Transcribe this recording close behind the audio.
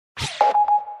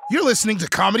You're listening to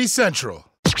Comedy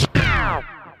Central.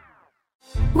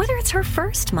 Whether it's her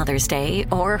first Mother's Day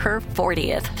or her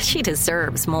 40th, she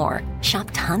deserves more. Shop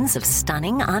tons of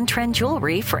stunning on-trend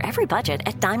jewelry for every budget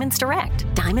at Diamonds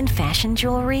Direct. Diamond fashion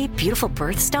jewelry, beautiful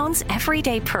birthstones,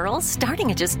 everyday pearls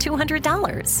starting at just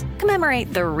 $200.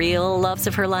 Commemorate the real loves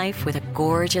of her life with a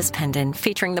gorgeous pendant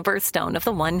featuring the birthstone of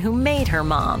the one who made her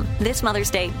mom. This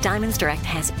Mother's Day, Diamonds Direct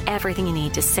has everything you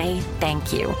need to say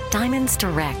thank you. Diamonds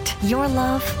Direct. Your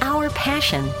love, our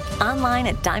passion. Online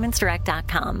at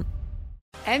diamondsdirect.com.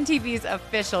 MTV's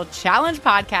official Challenge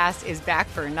podcast is back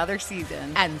for another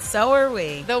season. And so are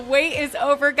we. The wait is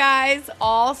over, guys.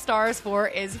 All Stars 4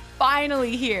 is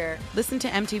finally here. Listen to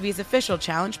MTV's official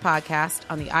Challenge podcast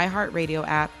on the iHeartRadio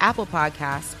app, Apple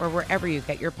Podcasts, or wherever you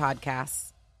get your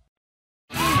podcasts.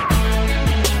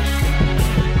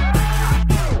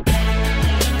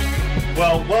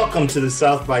 Well, welcome to the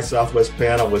South by Southwest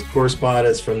panel with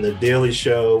correspondents from The Daily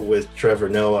Show with Trevor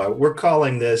Noah. We're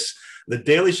calling this The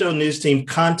Daily Show News Team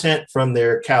Content from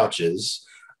Their Couches.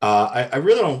 I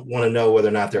really don't want to know whether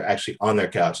or not they're actually on their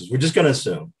couches. We're just going to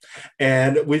assume.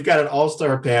 And we've got an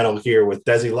all-star panel here with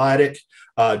Desi Lydic,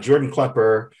 Jordan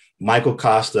Klepper, Michael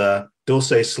Costa,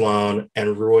 Dulce Sloan,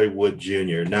 and Roy Wood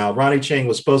Jr. Now, Ronnie Chang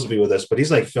was supposed to be with us, but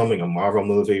he's like filming a Marvel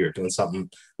movie or doing something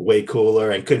way cooler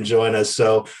and couldn't join us.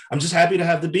 So I'm just happy to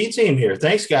have the B team here.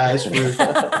 Thanks, guys,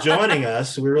 for joining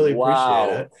us. We really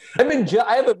appreciate it.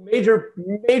 I have a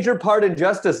major part in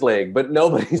Justice League, but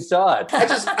nobody saw it. I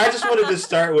just wanted to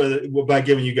start by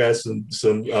giving you guys some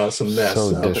mess.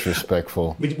 So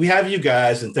disrespectful. We have you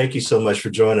guys, and thank you so much for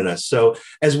joining us. So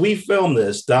as we film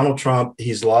this, Donald Trump,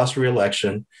 he's lost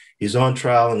re-election. He's on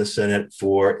trial in the Senate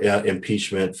for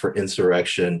impeachment for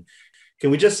insurrection. Can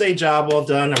we just say job well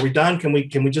done? Are we done? Can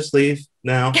we just leave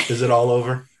now? Is it all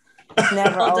over?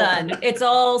 Never all done. It's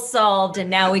all solved,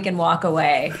 and now we can walk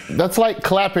away. That's like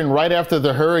clapping right after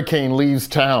the hurricane leaves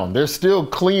town. There's still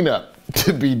cleanup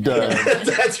to be done.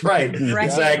 That's right.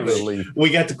 Exactly. We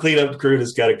got the cleanup crew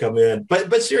that's got to come in.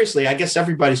 But seriously, I guess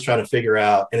everybody's trying to figure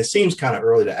out, and it seems kind of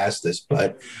early to ask this,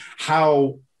 but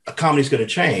how a comedy's going to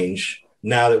change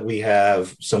now that we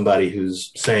have somebody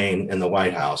who's sane in the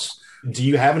White House. Do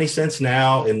you have any sense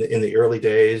now in the early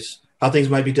days how things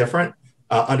might be different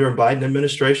under a Biden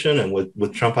administration and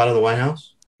with Trump out of the White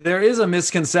House? There is a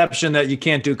misconception that you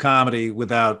can't do comedy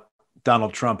without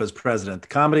Donald Trump as president. The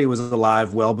comedy was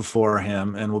alive well before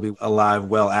him and will be alive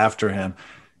well after him.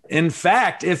 In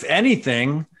fact, if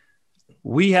anything,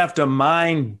 we have to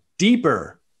mine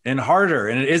deeper and harder,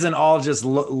 and it isn't all just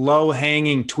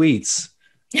low-hanging tweets.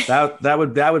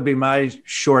 That would be my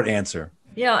short answer.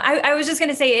 You know, I was just going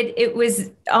to say it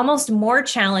was almost more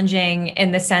challenging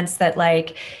in the sense that,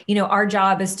 like, you know, our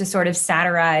job is to sort of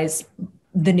satirize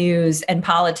the news and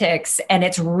politics, and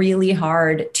it's really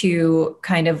hard to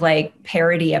kind of like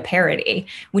parody a parody.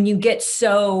 When you get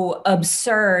so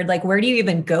absurd, like, where do you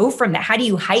even go from that? How do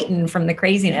you heighten from the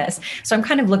craziness? So I'm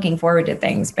kind of looking forward to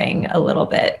things being a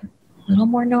little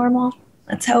more normal.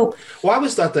 Let's hope. Well, I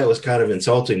always thought that was kind of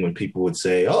insulting when people would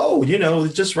say, oh, you know,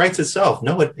 it just writes itself.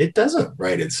 No, it doesn't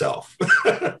write itself.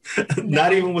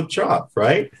 Not even with Trump,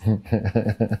 right?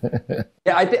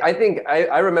 Yeah, I think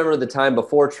I remember the time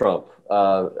before Trump,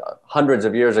 hundreds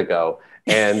of years ago.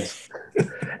 And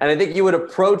I think you would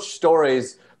approach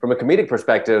stories from a comedic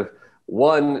perspective.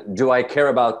 One, do I care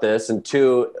about this? And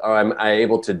two, am I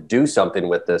able to do something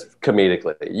with this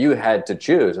comedically? You had to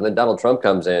choose. And then Donald Trump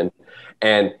comes in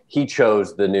and he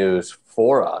chose the news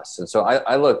for us. And so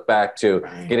I look back to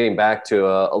getting back to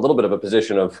a little bit of a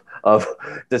position of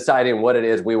deciding what it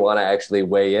is we want to actually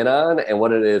weigh in on and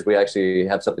what it is we actually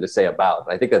have something to say about.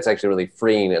 I think that's actually really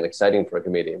freeing and exciting for a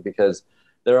comedian because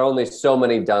there are only so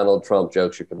many Donald Trump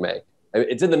jokes you can make. I mean,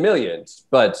 it's in the millions,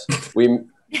 but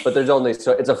there's only it's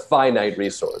a finite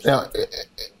resource.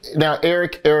 Now,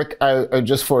 Eric, I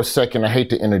just for a second, I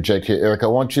hate to interject here, Eric. I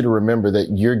want you to remember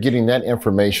that you're getting that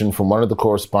information from one of the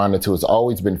correspondents who has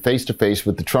always been face to face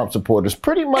with the Trump supporters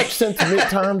pretty much since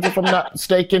midterms, if I'm not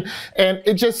mistaken. And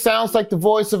it just sounds like the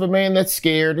voice of a man that's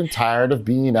scared and tired of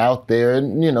being out there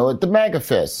and, you know, at the MAGA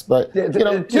fest. But, you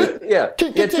know, to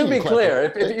be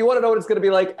clear, if you want to know what it's going to be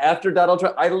like after Donald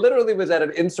Trump, I literally was at an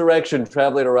insurrection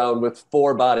traveling around with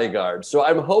 4 bodyguards. So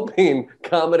I'm hoping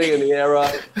comedy in the era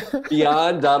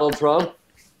beyond Donald Trump,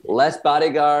 less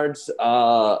bodyguards.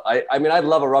 I mean, I'd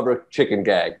love a rubber chicken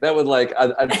gag. That would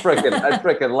I'd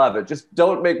frickin' love it. Just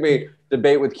don't make me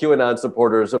debate with QAnon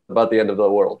supporters about the end of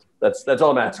the world. That's all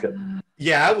I'm asking.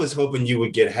 Yeah, I was hoping you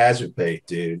would get hazard pay,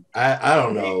 dude. I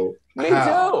don't know. Me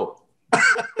too.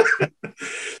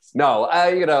 No,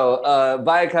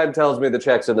 Viacom tells me the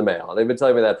check's in the mail. They've been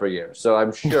telling me that for years, so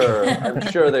I'm sure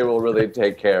they will really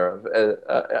take care of.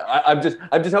 I'm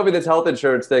just hoping this health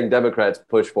insurance thing Democrats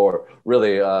push for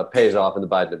really pays off in the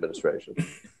Biden administration.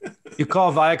 You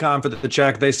call Viacom for the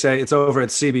check, they say it's over at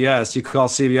CBS. You call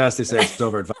CBS, they say it's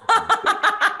over at Viacom.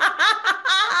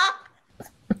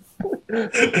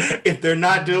 If they're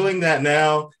not doing that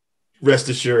now, rest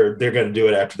assured they're going to do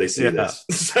it after they see this.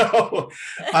 So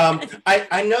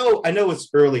I know it's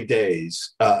early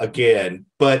days again,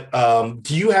 but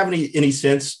do you have any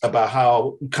sense about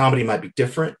how comedy might be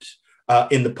different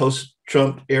in the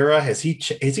post-Trump era? Has he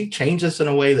changed us in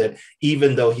a way that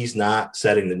even though he's not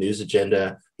setting the news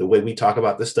agenda, the way we talk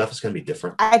about this stuff is going to be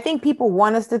different? I think people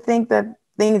want us to think that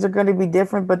things are going to be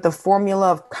different, but the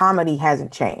formula of comedy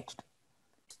hasn't changed.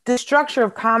 The structure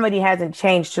of comedy hasn't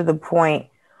changed to the point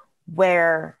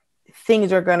where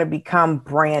things are going to become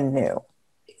brand new.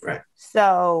 Right.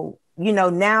 So,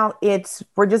 now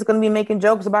we're just going to be making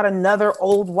jokes about another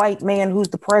old white man who's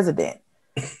the president.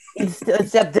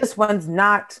 Except this one's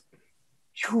not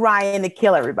trying to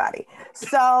kill everybody.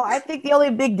 So I think the only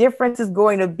big difference is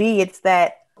going to be it's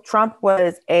that Trump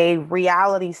was a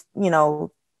reality,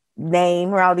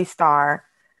 reality star.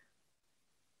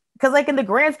 Because in the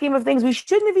grand scheme of things, we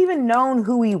shouldn't have even known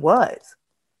who he was.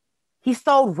 He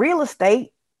sold real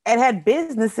estate and had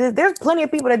businesses. There's plenty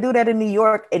of people that do that in New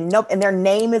York and their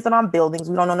name isn't on buildings.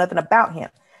 We don't know nothing about him.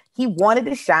 He wanted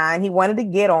to shine. He wanted to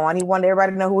get on. He wanted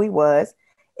everybody to know who he was.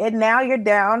 And now you're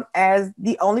down as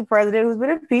the only president who's been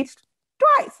impeached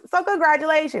twice. So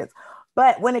congratulations.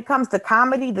 But when it comes to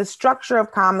comedy, the structure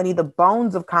of comedy, the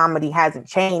bones of comedy hasn't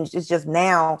changed. It's just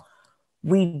now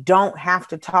we don't have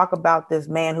to talk about this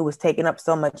man who was taking up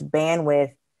so much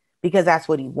bandwidth because that's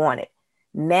what he wanted.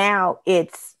 Now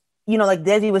it's, like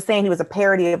Desi was saying, he was a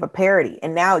parody of a parody.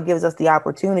 And now it gives us the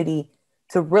opportunity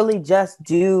to really just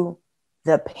do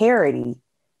the parody.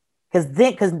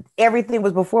 Because everything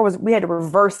was we had to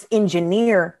reverse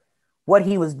engineer what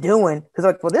he was doing.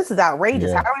 Because this is outrageous.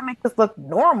 Yeah. How do we make this look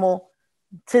normal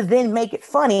to then make it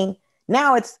funny?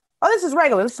 Now it's, this is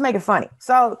regular. Let's just make it funny.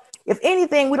 So if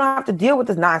anything, we don't have to deal with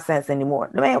this nonsense anymore.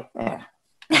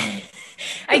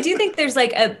 I do think there's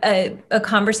a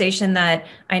conversation that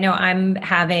I know I'm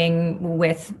having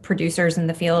with producers in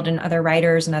the field and other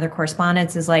writers and other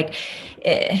correspondents is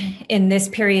in this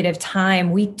period of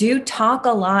time, we do talk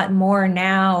a lot more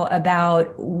now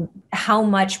about how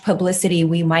much publicity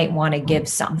we might want to give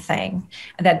something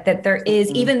that there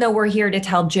is, even though we're here to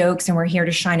tell jokes and we're here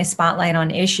to shine a spotlight on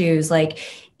issues,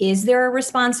 is there a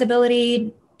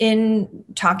responsibility in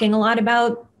talking a lot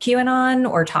about QAnon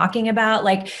or talking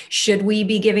about should we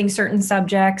be giving certain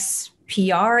subjects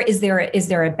PR? Is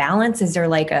there a balance? Is there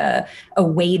a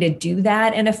way to do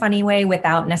that in a funny way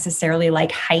without necessarily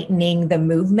heightening the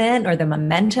movement or the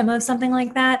momentum of something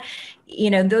like that?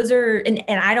 Those are, and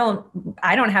I don't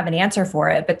have an answer for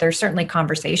it, but there's certainly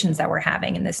conversations that we're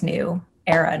having in this new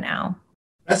era now.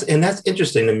 That's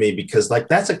interesting to me because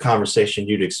that's a conversation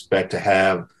you'd expect to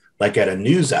have at a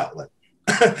news outlet.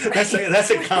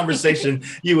 That's a conversation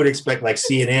you would expect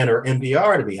CNN or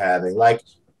NPR to be having. I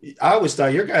always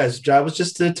thought your guys' job was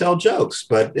just to tell jokes,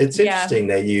 but it's interesting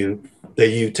that you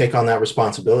take on that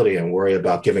responsibility and worry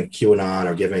about giving QAnon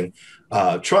or giving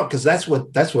Trump, because that's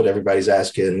what everybody's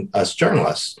asking us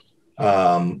journalists.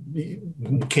 Can't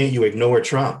you ignore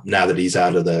Trump now that he's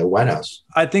out of the White House?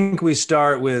 I think we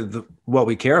start with what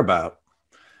we care about,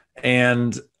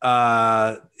 and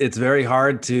it's very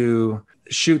hard to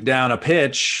shoot down a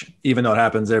pitch, even though it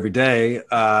happens every day,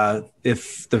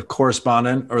 if the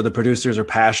correspondent or the producers are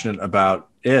passionate about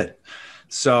it.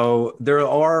 So there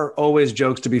are always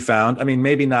jokes to be found. I mean,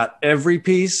 maybe not every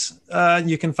piece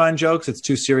you can find jokes. It's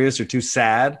too serious or too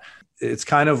sad. It's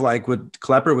kind of like what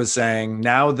Klepper was saying.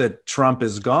 Now that Trump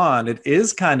is gone, it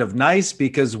is kind of nice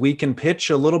because we can pitch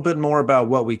a little bit more about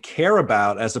what we care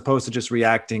about as opposed to just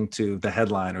reacting to the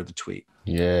headline or the tweet.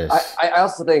 Yes. I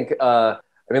also think...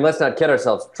 let's not kid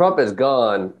ourselves. Trump is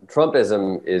gone.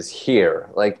 Trumpism is here.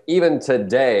 Even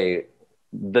today,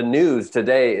 the news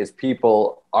today is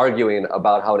people arguing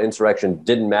about how an insurrection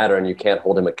didn't matter and you can't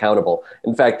hold him accountable.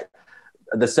 In fact,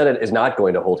 the Senate is not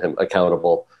going to hold him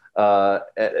accountable.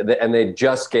 And they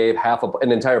just gave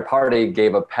an entire party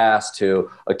gave a pass to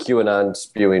a QAnon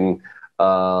spewing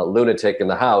lunatic in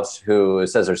the House who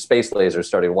says there's space lasers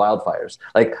starting wildfires.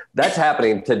 That's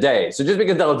happening today. So just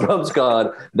because Donald Trump's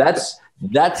gone, that's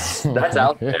That's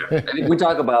out there. I think we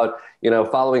talk about,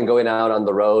 following, going out on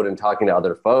the road and talking to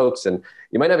other folks. And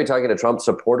you might not be talking to Trump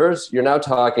supporters. You're now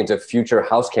talking to future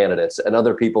House candidates and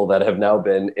other people that have now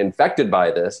been infected by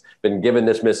this, been given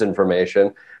this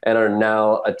misinformation, and are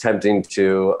now attempting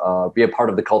to be a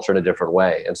part of the culture in a different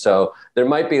way. And so there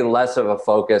might be less of a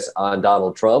focus on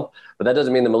Donald Trump, but that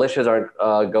doesn't mean the militias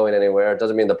aren't going anywhere. It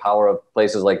doesn't mean the power of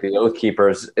places like the Oath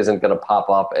Keepers isn't going to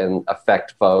pop up and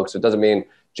affect folks. It doesn't mean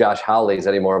Josh Hawley's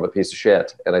any more of a piece of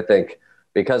shit. And I think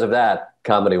because of that,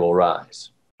 comedy will rise.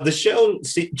 The show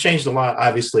changed a lot,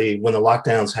 obviously, when the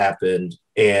lockdowns happened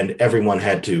and everyone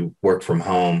had to work from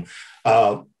home.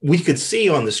 We could see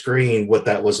on the screen what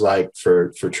that was like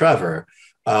for Trevor.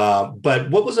 But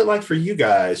what was it like for you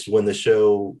guys when the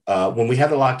show, when we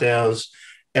had the lockdowns,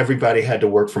 everybody had to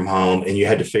work from home and you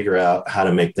had to figure out how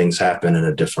to make things happen in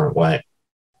a different way?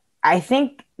 I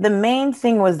think the main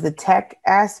thing was the tech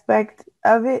aspect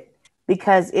of it,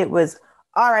 because it was,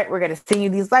 all right, we're going to send you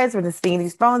these lights, we're going to send you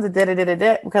these phones,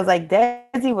 because like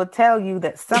Desi will tell you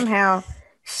that somehow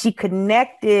she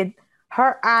connected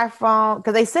her iPhone,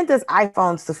 because they sent us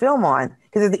iPhones to film on,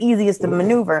 because it's the easiest to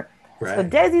maneuver. Right. So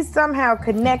Desi somehow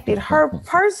connected her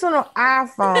personal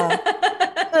iPhone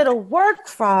to the work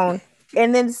phone,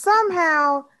 and then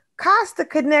somehow Costa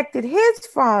connected his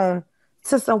phone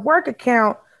to some work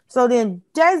account. So then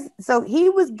so he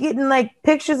was getting like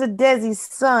pictures of Desi's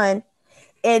son,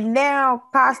 and now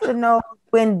Costa knows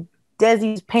when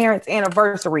Desi's parents'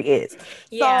 anniversary is.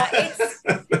 Yeah,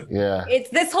 so, it's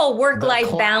this whole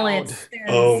work-life balance.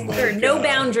 There are no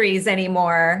boundaries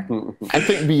anymore. I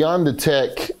think beyond the tech,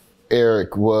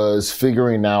 Eric, was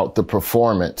figuring out the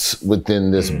performance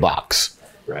within this box.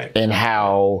 Right. And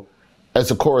how,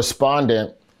 as a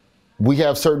correspondent, we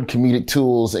have certain comedic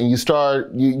tools, and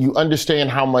you understand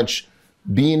how much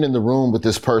being in the room with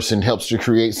this person helps to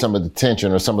create some of the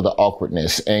tension or some of the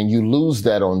awkwardness, and you lose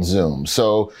that on Zoom.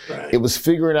 So It was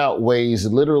figuring out ways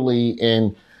literally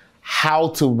in how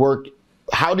to work.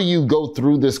 How do you go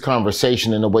through this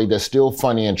conversation in a way that's still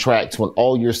funny and tracks when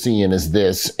all you're seeing is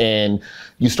this? And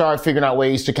you start figuring out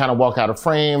ways to kind of walk out of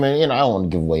frame. And, I don't want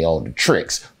to give away all the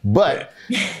tricks, but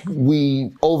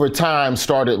we over time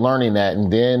started learning that.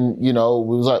 And then, we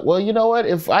was like, well, you know what?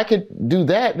 If I could do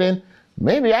that, then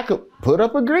maybe I could put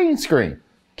up a green screen.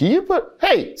 Can you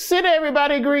send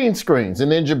everybody green screens?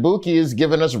 And then Jabuki is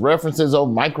giving us references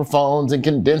on microphones and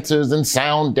condensers and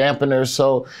sound dampeners.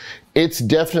 So it's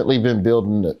definitely been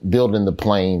building the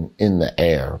plane in the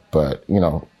air. But,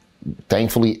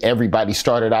 thankfully, everybody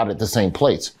started out at the same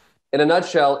place. In a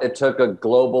nutshell, it took a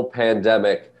global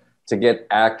pandemic to get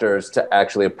actors to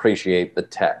actually appreciate the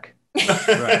tech.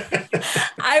 Right.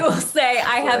 I will say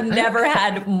I have never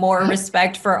had more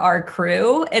respect for our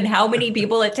crew and how many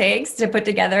people it takes to put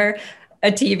together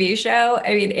a TV show.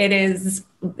 I mean,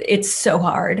 it's so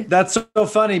hard. That's so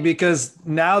funny because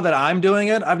now that I'm doing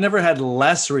it, I've never had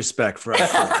less respect for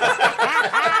us.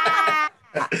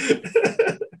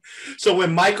 So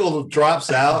when Michael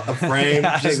drops out a frame,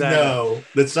 just know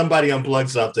that somebody unplugged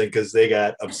something because they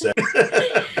got upset.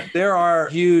 There are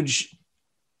huge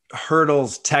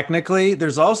hurdles technically.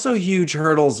 There's also huge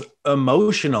hurdles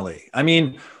emotionally. I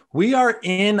mean, we are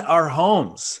in our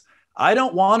homes. I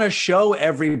don't want to show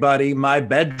everybody my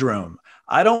bedroom.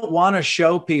 I don't want to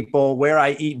show people where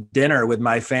I eat dinner with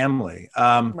my family.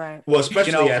 Right. Well,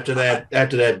 especially after that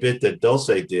bit that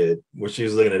Dulce did, where she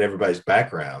was looking at everybody's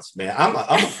backgrounds. Man, I'm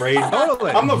afraid.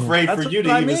 Totally. I'm afraid for you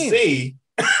to even see.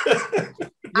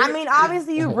 I mean,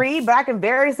 obviously you read, but I can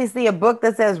variously see a book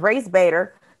that says race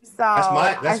baiter. So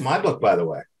that's my book, by the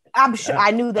way. I'm sure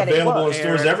I knew that available it was in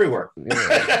stores everywhere.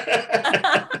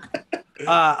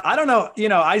 I don't know.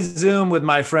 I Zoom with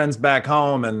my friends back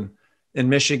home and in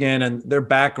Michigan, and their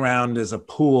background is a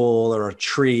pool or a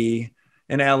tree.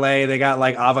 In LA, they got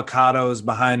like avocados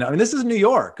behind. I mean, this is New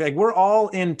York. Like we're all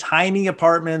in tiny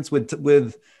apartments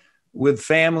with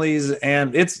families,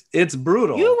 and it's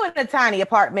brutal. You in a tiny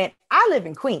apartment. I live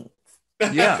in Queens.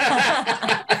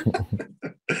 Yeah.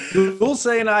 Dulce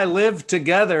and I live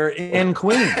together in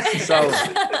Queens. So,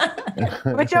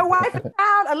 but your wife is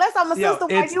out. Unless I'm a sister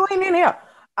wife, you ain't in here.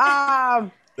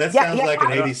 That sounds like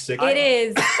an 86. It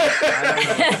is.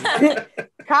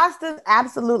 Costa's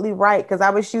absolutely right, because I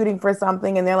was shooting for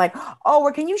something and they're like, oh,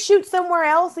 well, can you shoot somewhere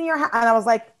else in your house? And I was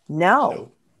like,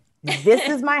 no, this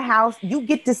is my house. You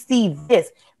get to see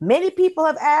this. Many people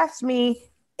have asked me,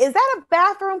 is that a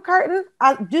bathroom curtain?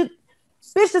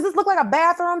 Bitch, does this look like a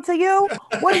bathroom to you?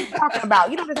 What are you talking about?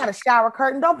 You don't just have a shower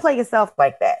curtain. Don't play yourself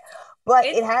like that. But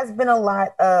it has been a lot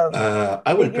of.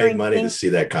 I would pay money to see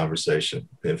that conversation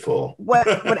in full. What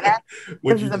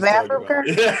this is a bathroom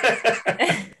curtain?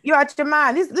 You're out your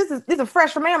mind. These are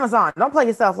fresh from Amazon. Don't play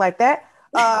yourself like that.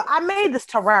 I made this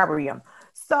terrarium.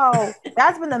 So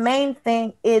that's been the main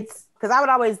thing. It's because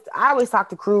I always talk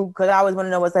to crew because I always want to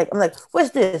know what's like. I'm like,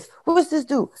 what's this? What's this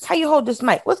do? How you hold this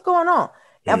mic? What's going on?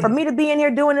 And for me to be in here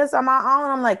doing this on my own,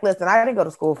 I'm like, listen, I didn't go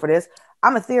to school for this.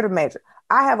 I'm a theater major.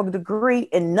 I have a degree,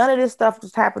 and none of this stuff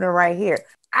is happening right here.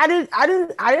 I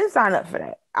didn't sign up for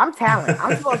that. I'm talent.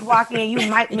 I'm supposed to walk in, you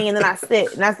mic me, and then I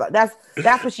sit. And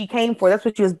that's what she came for. That's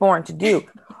what she was born to do.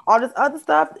 All this other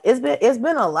stuff, it's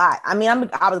been a lot. I mean,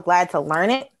 I was glad to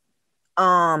learn it.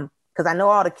 Because I know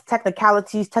all the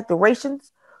technicalities,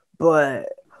 technerations, but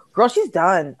girl, she's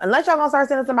done. Unless y'all gonna start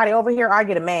sending somebody over here, I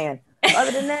get a man.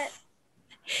 Other than that,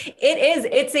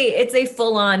 it's a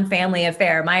full-on family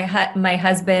affair. My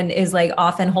husband is like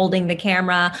often holding the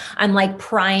camera. I'm like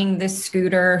prying the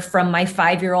scooter from my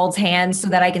 5-year-old's hands so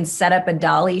that I can set up a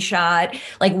dolly shot.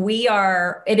 Like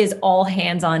it is all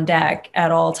hands on deck at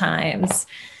all times.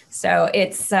 So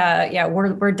it's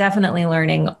we're definitely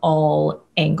learning all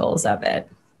angles of it.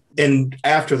 And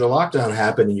after the lockdown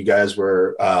happened and you guys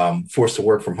were forced to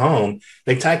work from home,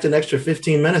 they tacked an extra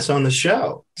 15 minutes on the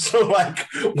show. So like,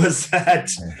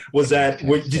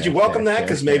 did you welcome that?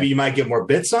 Because maybe you might get more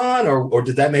bits on, or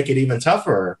did that make it even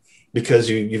tougher because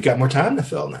you've got more time to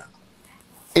fill now?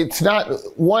 It's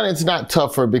not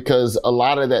tougher because a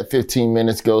lot of that 15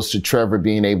 minutes goes to Trevor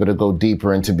being able to go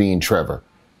deeper into being Trevor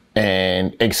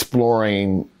and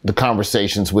exploring the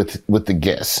conversations with the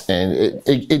guests. And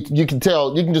you can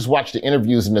tell, you can just watch the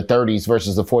interviews in the 30s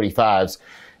versus the 45s.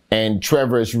 And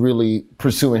Trevor is really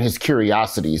pursuing his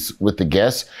curiosities with the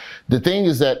guests. The thing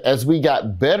is that as we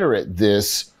got better at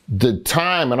this, the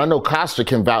time, and I know Costa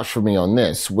can vouch for me on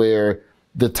this, where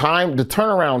the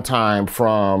turnaround time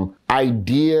from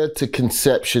idea to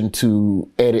conception to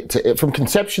edit from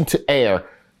conception to air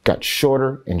got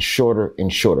shorter and shorter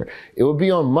and shorter. It would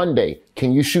be on Monday.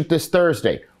 Can you shoot this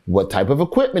Thursday? What type of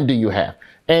equipment do you have?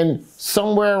 And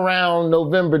somewhere around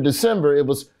November, December, it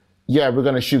was, we're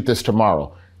going to shoot this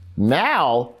tomorrow.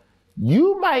 Now,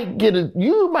 you might be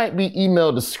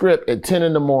emailed a script at 10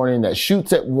 in the morning that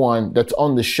shoots at 1 that's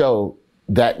on the show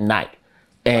that night,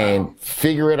 and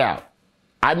figure it out.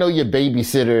 I know your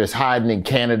babysitter is hiding in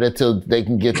Canada till they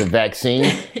can get the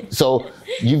vaccine. So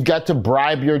you've got to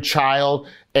bribe your child.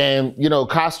 And,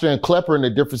 Costa and Klepper are in a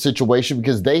different situation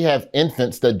because they have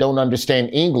infants that don't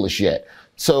understand English yet.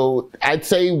 So I'd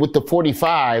say with the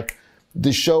 45,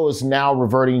 the show is now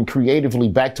reverting creatively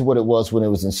back to what it was when it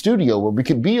was in studio, where we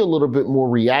could be a little bit more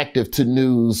reactive to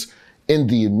news in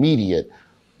the immediate.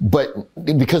 But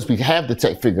because we have the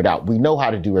tech figured out, we know how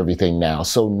to do everything now.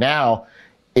 So now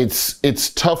it's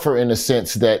tougher in a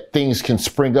sense that things can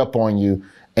spring up on you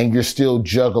and you're still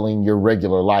juggling your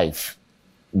regular life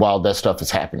while that stuff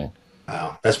is happening.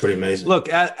 Wow, that's pretty amazing. Look,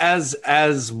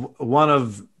 as one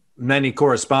of many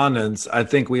correspondents, I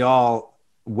think we all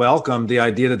welcome the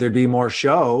idea that there'd be more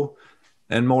show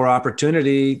and more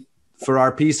opportunity for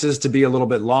our pieces to be a little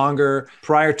bit longer.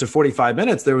 Prior to 45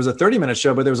 minutes, there was a 30-minute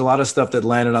show, but there was a lot of stuff that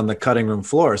landed on the cutting room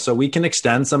floor. So we can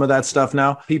extend some of that stuff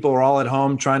now. People are all at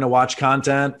home trying to watch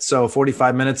content. So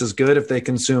 45 minutes is good if they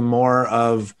consume more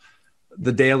of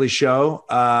the Daily Show.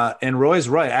 And Roy's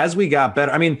right. As we got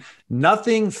better, I mean,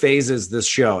 nothing phases this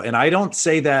show. And I don't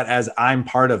say that as I'm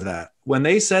part of that. When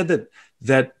they said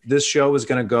that this show was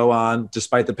going to go on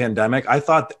despite the pandemic, I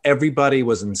thought everybody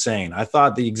was insane. I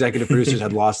thought the executive producers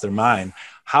had lost their mind.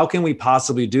 How can we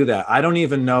possibly do that? I don't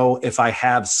even know if I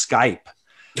have Skype.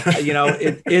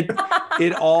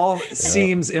 It all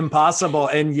seems impossible.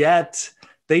 And yet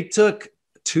they took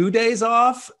 2 days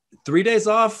off, 3 days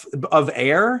off of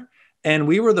air. And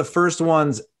we were the first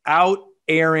ones out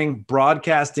airing,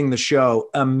 broadcasting the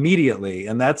show immediately.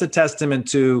 And that's a testament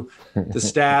to the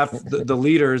staff, the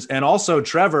leaders, and also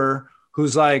Trevor,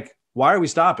 who's like, why are we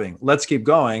stopping? Let's keep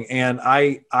going. And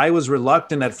I was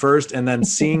reluctant at first, and then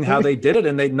seeing how they did it,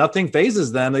 and nothing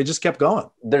phases them. They just kept going.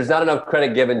 There's not enough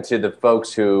credit given to the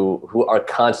folks who are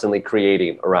constantly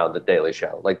creating around the Daily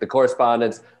Show. Like the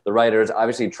correspondents, the writers,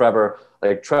 obviously Trevor,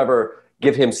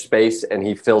 give him space and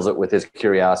he fills it with his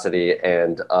curiosity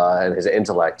and his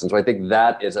intellect. And so I think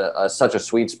that is such a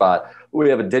sweet spot. We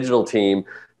have a digital team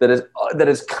that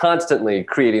is constantly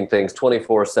creating things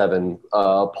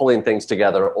 24/7, pulling things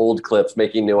together, old clips,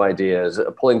 making new ideas,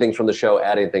 pulling things from the show,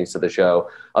 adding things to the show.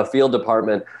 A field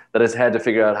department that has had to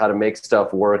figure out how to make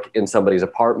stuff work in somebody's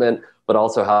apartment, but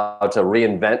also how to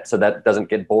reinvent so that doesn't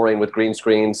get boring with green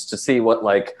screens, to see what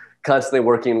constantly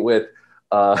working with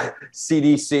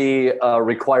CDC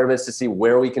requirements to see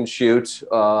where we can shoot,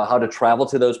 how to travel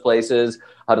to those places,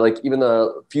 how to even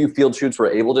the few field shoots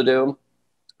we're able to do.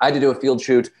 I had to do a field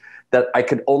shoot that I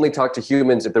could only talk to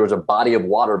humans if there was a body of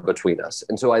water between us.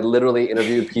 And so I literally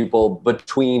interviewed people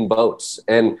between boats.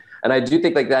 And I do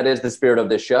think that is the spirit of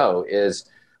this show is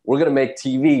we're going to make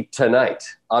TV tonight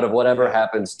out of whatever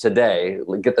happens today.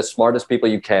 Get the smartest people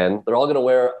you can. They're all going to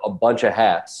wear a bunch of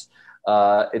hats.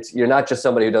 You're not just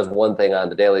somebody who does one thing on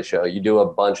The Daily Show. You do a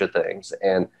bunch of things.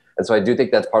 And so I do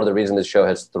think that's part of the reason this show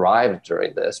has thrived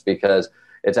during this, because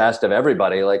it's asked of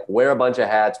everybody, wear a bunch of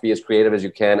hats, be as creative as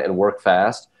you can, and work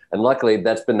fast. And luckily,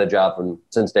 that's been the job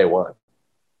since day one.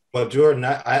 Well, Jordan,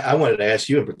 I wanted to ask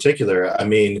you in particular. I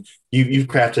mean, you've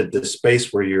crafted this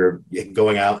space where you're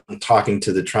going out and talking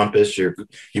to the Trumpists.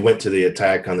 You went to the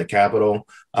attack on the Capitol.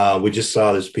 We just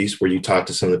saw this piece where you talked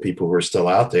to some of the people who are still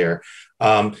out there.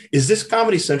 Is this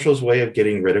Comedy Central's way of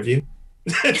getting rid of you?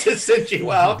 To send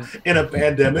you out in a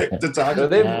pandemic to talk to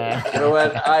them? You know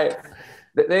what?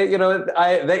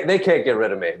 They can't get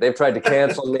rid of me. They've tried to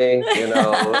cancel me.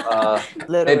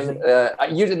 Literally.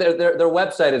 Usually their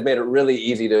website has made it really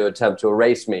easy to attempt to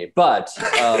erase me. But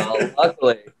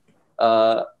luckily,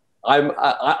 I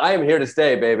am here to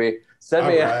stay, baby. Send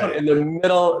me out in the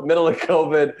middle of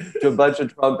COVID to a bunch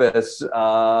of Trumpists,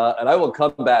 and I will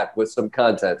come back with some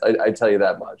content. I tell you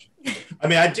that much. I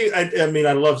mean, I do. I mean,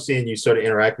 I love seeing you sort of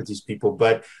interact with these people,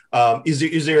 but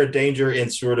is there a danger in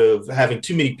sort of having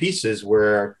too many pieces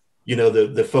where,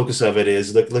 the focus of it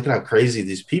is look at how crazy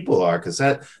these people are? Because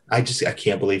I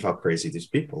can't believe how crazy these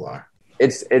people are.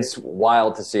 It's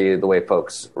wild to see the way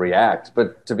folks react.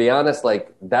 But to be honest,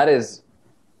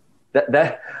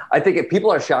 that I think if people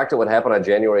are shocked at what happened on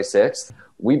January 6th,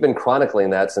 we've been chronicling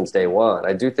that since day one.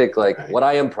 I do think what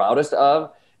I am proudest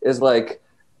of is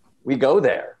we go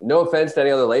there. No offense to any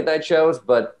other late night shows,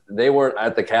 but they weren't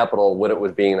at the Capitol when it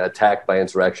was being attacked by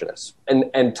insurrectionists.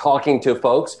 And talking to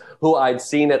folks who I'd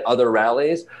seen at other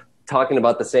rallies talking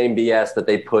about the same BS that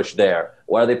they push there.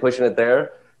 Why are they pushing it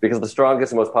there? Because the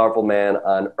strongest and most powerful man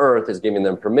on earth is giving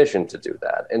them permission to do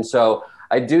that. And so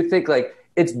I do think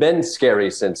it's been scary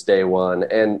since day one.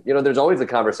 And, there's always the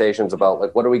conversations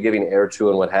about what are we giving air to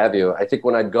and what have you. I think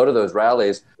when I'd go to those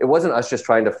rallies, it wasn't us just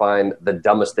trying to find the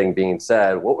dumbest thing being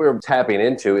said. What we were tapping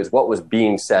into is what was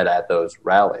being said at those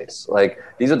rallies.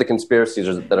 These are the conspiracies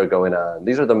that are going on.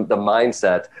 These are the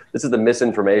mindset. This is the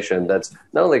misinformation that's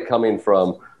not only coming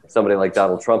from somebody like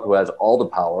Donald Trump, who has all the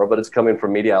power, but it's coming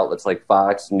from media outlets like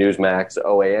Fox, Newsmax,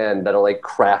 OAN that are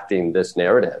crafting this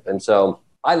narrative. And so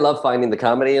I love finding the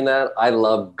comedy in that. I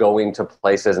love going to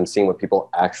places and seeing what people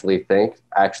actually think,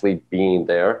 actually being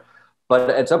there. But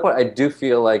at some point, I do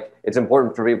feel it's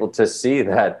important for people to see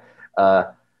that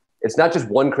it's not just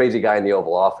one crazy guy in the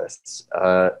Oval Office.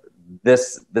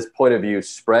 This point of view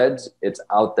spreads, it's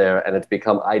out there, and it's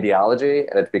become ideology,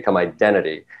 and it's become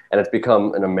identity, and it's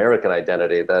become an American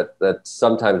identity that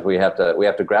sometimes we have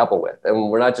to grapple with. And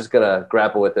we're not just going to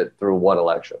grapple with it through one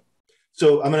election.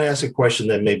 So I'm going to ask a question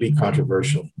that may be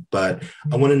controversial, but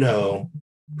I want to know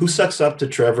who sucks up to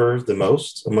Trevor the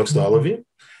most amongst all of you?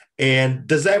 And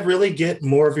does that really get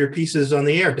more of your pieces on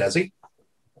the air, Desi?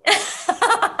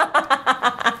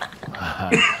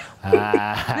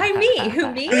 Why me? Who,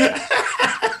 me?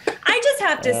 I just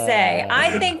have to say,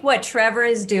 I think what Trevor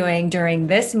is doing during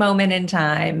this moment in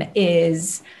time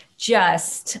is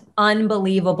just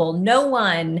unbelievable. No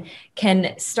one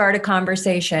can start a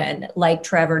conversation like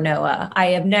Trevor Noah. I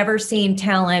have never seen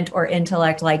talent or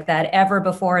intellect like that ever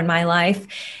before in my life.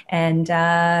 And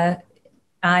I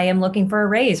am looking for a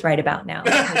raise right about now.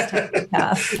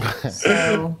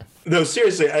 So. No,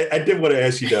 seriously, I did want to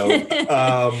ask you though.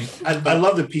 I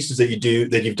love the pieces that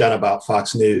you've done about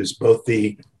Fox News, both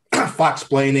the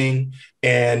Fox-plaining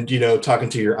and talking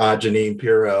to your aunt Jeanine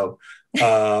Pirro.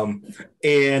 And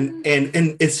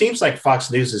it seems like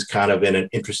Fox News is kind of in an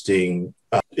interesting.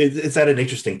 It's at an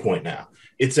interesting point now.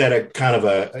 It's at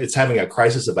it's having a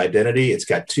crisis of identity. It's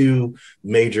got two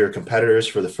major competitors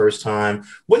for the first time.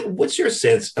 What's your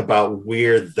sense about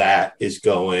where that is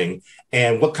going,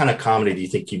 and what kind of comedy do you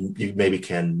think you maybe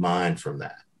can mine from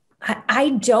that? I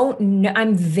don't know.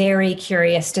 I'm very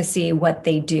curious to see what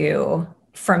they do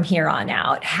from here on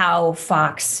out, how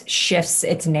Fox shifts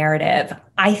its narrative.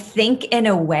 I think in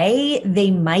a way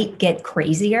they might get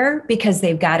crazier because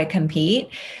they've got to compete.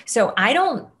 So I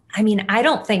don't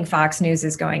think Fox News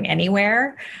is going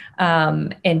anywhere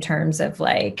in terms of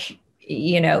the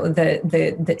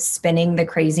spinning the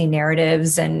crazy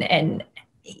narratives and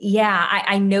yeah,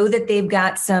 I know that they've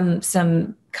got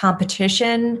some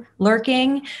competition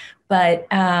lurking, but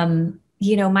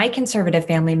my conservative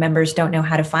family members don't know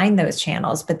how to find those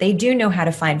channels, but they do know how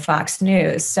to find Fox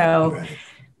News. So right.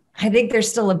 I think there's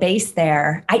still a base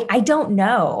there. I don't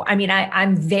know. I mean,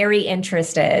 I'm very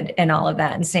interested in all of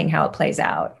that and seeing how it plays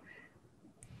out.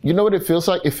 You know what it feels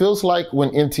like? It feels like when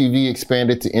MTV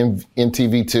expanded to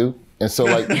MTV2. And so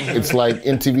like, it's like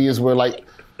MTV is where like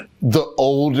the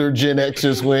older Gen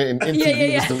Xers went, and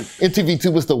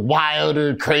MTV2 was the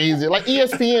wilder, crazy, like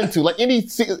ESPN2,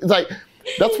 like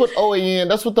that's what OAN,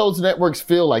 that's what those networks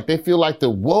feel like. They feel like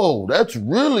whoa, that's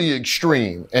really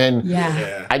extreme. And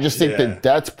I just think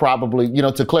that's probably,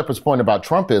 to Clifford's point about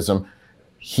Trumpism,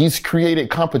 he's created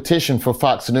competition for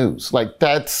Fox News. Like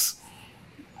that's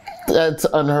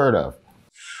unheard of.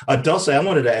 Dulce, I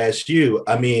wanted to ask you,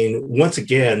 I mean, once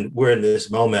again, we're in this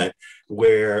moment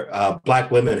where Black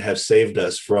women have saved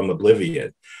us from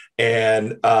oblivion.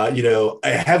 And,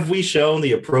 have we shown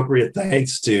the appropriate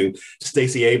thanks to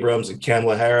Stacey Abrams and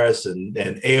Kamala Harris and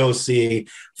AOC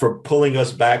for pulling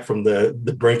us back from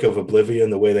the brink of oblivion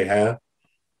the way they have?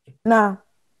 No.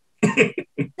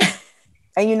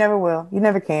 And you never will. You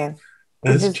never can.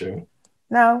 That's true.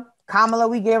 No. Kamala,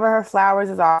 we give her flowers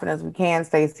as often as we can.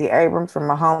 Stacey Abrams from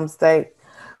my home state.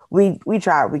 We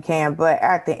try what we can. But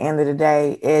at the end of the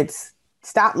day, it's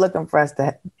stop looking for us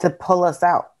to pull us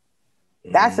out.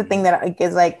 That's the thing that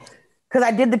is like, because I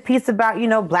did the piece about,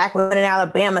 Black women in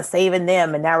Alabama saving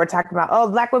them. And now we're talking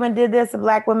about, Black women did this and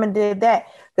Black women did that.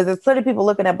 Because there's plenty of people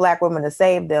looking at Black women to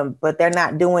save them, but they're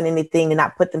not doing anything to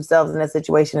not put themselves in that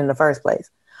situation in the first place.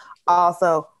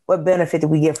 Also, what benefit did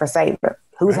we get for saving them?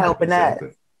 Who's helping us?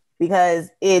 Because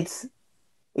if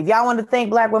y'all want to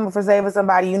thank Black women for saving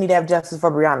somebody, you need to have justice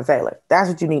for Breonna Taylor. That's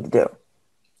what you need to do.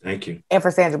 Thank you. And for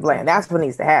Sandra Bland. That's what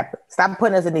needs to happen. Stop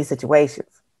putting us in these situations.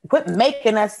 Quit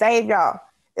making us save y'all.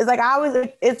 It's like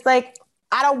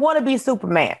I don't want to be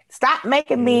Superman. Stop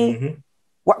making me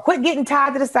quit getting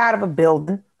tied to the side of a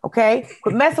building. Okay?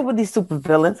 Quit messing with these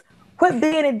supervillains. Quit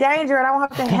being in danger and I don't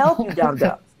have to help you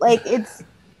dum-dums. Like it's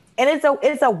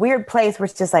a weird place where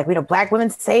it's just like, Black women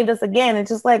saved us again.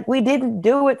 It's just like, we didn't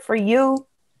do it for you.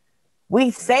 We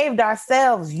saved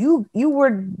ourselves. You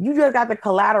just got the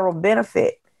collateral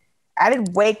benefit. I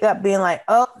didn't wake up being like,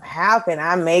 how can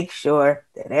I make sure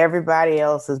that everybody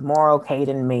else is more okay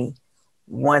than me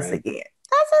once again?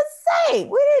 That's insane.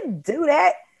 We didn't do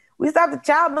that. We stopped the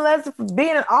child molester from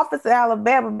being in office in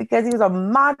Alabama because he was a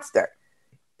monster.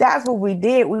 That's what we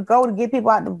did. We go to get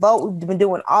people out to vote. We've been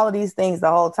doing all of these things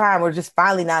the whole time. We're just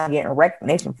finally not getting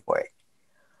recognition for it.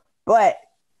 But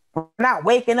we're not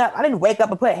waking up. I didn't wake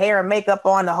up and put hair and makeup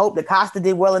on to hope that Costa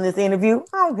did well in this interview.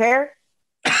 I don't care.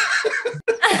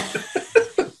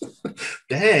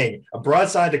 Dang, a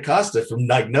broadside to Costa from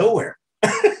like nowhere.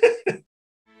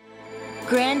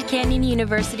 Grand Canyon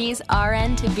University's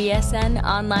RN to BSN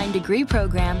online degree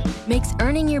program makes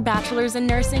earning your bachelor's in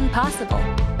nursing possible.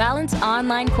 Balance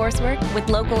online coursework with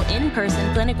local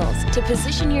in-person clinicals to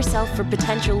position yourself for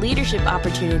potential leadership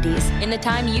opportunities in the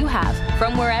time you have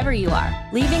from wherever you are,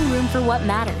 leaving room for what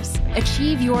matters.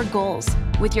 Achieve your goals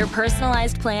with your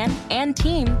personalized plan and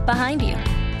team behind you.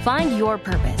 Find your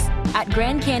purpose at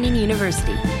Grand Canyon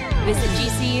University. Visit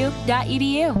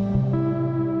gcu.edu.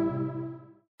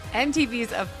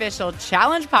 MTV's official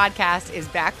Challenge podcast is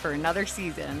back for another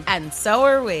season. And so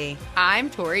are we. I'm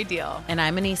Tori Deal. And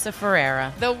I'm Anissa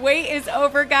Ferreira. The wait is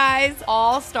over, guys.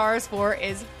 All Stars 4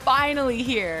 is finally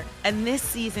here. And this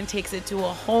season takes it to a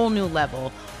whole new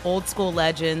level. Old school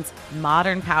legends,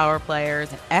 modern power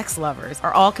players, and ex-lovers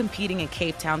are all competing in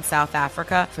Cape Town, South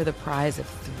Africa for the prize of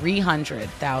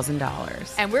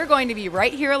 $300,000. And we're going to be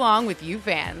right here along with you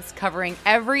fans, covering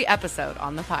every episode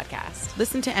on the podcast.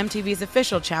 Listen to MTV's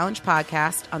official Challenge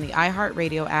podcast on the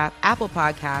iHeartRadio app, Apple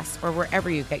Podcasts, or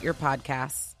wherever you get your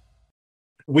podcasts.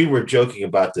 We were joking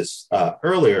about this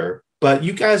earlier, but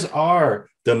you guys are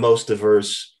the most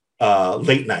diverse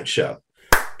late night show.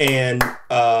 And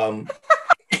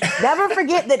never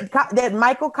forget that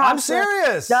Michael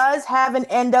Costa does have an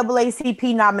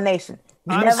NAACP nomination.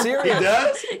 I'm serious. He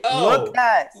does? Look,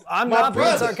 I'm not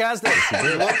being sarcastic.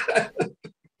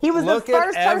 He was the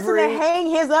first person to hang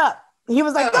his up. He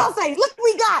was like, "Don't say, look what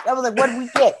we got." I was like, "What did we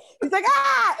get?" He's like,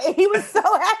 "Ah!" And he was so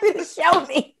happy to show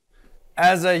me.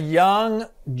 As a young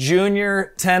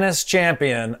junior tennis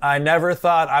champion, I never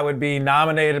thought I would be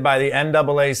nominated by the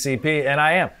NAACP, and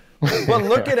I am. But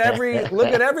look at every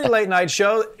late night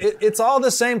show. It's all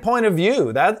the same point of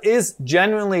view. That is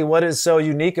genuinely what is so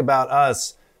unique about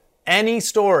us. Any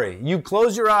story, you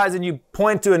close your eyes and you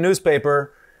point to a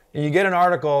newspaper and you get an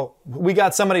article, we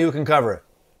got somebody who can cover it.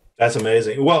 That's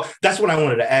amazing. Well, that's what I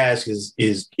wanted to ask is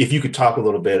if you could talk a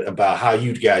little bit about how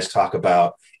you guys talk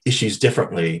about issues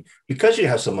differently because you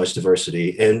have so much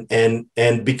diversity,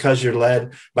 and because you're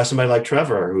led by somebody like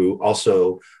Trevor, who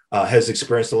also has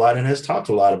experienced a lot and has talked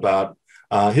a lot about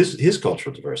his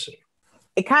cultural diversity.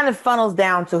 It kind of funnels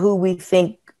down to who we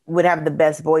think would have the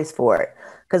best voice for it.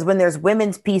 Because when there's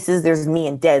women's pieces, there's me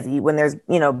and Desi. When there's,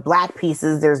 Black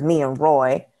pieces, there's me and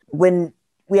Roy. When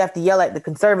we have to yell at the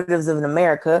conservatives of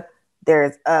America,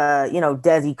 there's,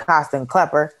 Desi, Costa, and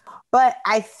Klepper. But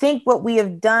I think what we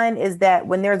have done is that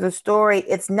when there's a story,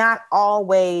 it's not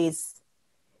always,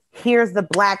 here's the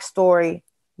Black story,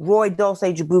 Roy,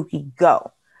 Dulce, Jaboukie,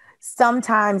 go.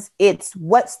 Sometimes it's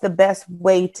what's the best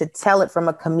way to tell it from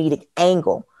a comedic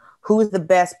angle. Who's the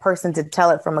best person to tell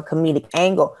it from a comedic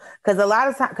angle?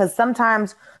 Because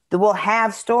sometimes we'll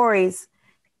have stories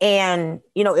and,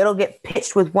 it'll get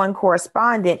pitched with one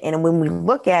correspondent. And when we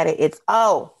look at it, it's,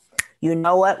 oh, you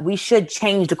know what? We should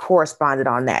change the correspondent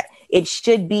on that. It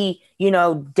should be,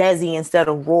 Desi instead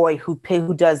of Roy who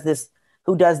does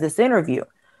this interview.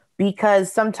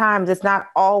 Because sometimes it's not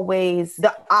always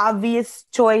the obvious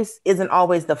choice, isn't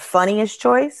always the funniest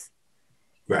choice.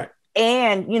 Right.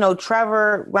 And,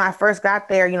 Trevor, when I first got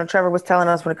there, Trevor was telling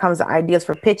us when it comes to ideas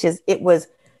for pitches,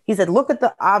 he said, look at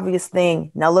the obvious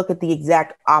thing. Now look at the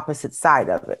exact opposite side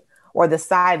of it, or the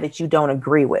side that you don't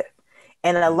agree with.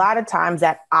 And a lot of times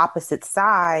that opposite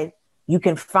side, you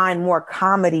can find more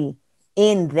comedy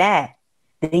in that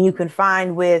than you can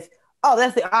find with, oh,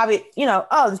 that's the obvious,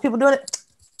 there's people doing it.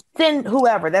 Then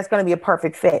whoever, that's going to be a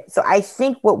perfect fit. So I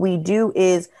think what we do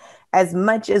is, as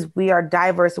much as we are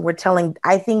diverse, we're telling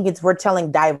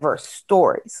diverse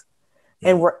stories,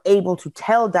 and we're able to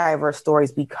tell diverse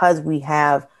stories because we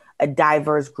have a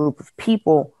diverse group of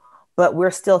people, but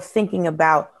we're still thinking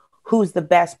about who's the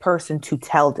best person to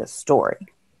tell this story.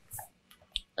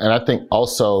 And I think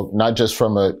also, not just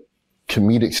from a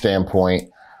comedic standpoint,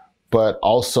 but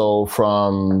also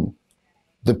from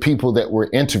the people that we're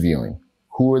interviewing.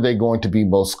 Who are they going to be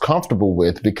most comfortable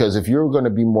with? Because if you're going to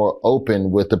be more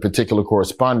open with a particular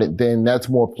correspondent, then that's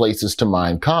more places to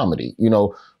mine comedy.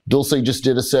 Dulce just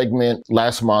did a segment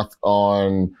last month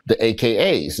on the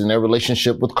AKAs and their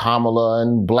relationship with Kamala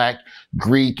and Black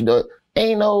Greek.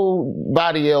 Ain't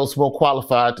nobody else more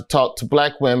qualified to talk to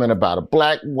Black women about a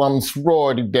Black woman's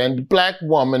sorority than the Black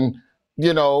woman,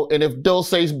 and if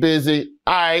Dulce's busy,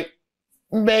 all right,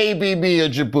 maybe be a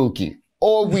Jaboukie.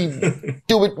 Or we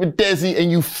do it with Desi and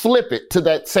you flip it to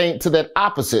that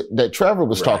opposite that Trevor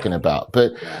was talking about.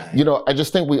 But, I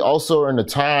just think we also are in a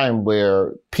time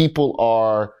where people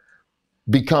are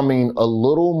becoming a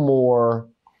little more,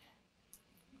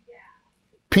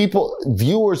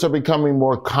 viewers are becoming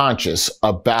more conscious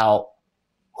about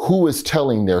who is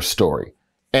telling their story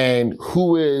and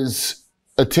who is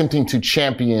attempting to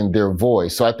champion their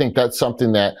voice. So I think that's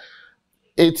something that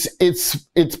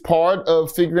it's part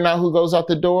of figuring out who goes out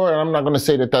the door. And I'm not going to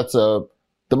say that that's the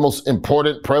most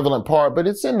important, prevalent part, but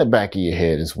it's in the back of your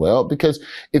head as well. Because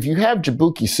if you have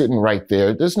Jaboukie sitting right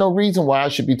there, there's no reason why I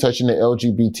should be touching the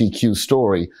LGBTQ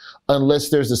story unless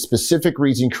there's a specific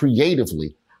reason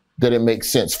creatively that it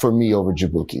makes sense for me over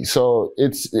Jaboukie. So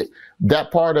that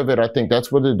part of it, I think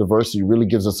that's where the diversity really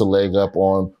gives us a leg up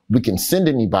on. We can send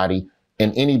anybody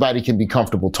and anybody can be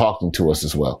comfortable talking to us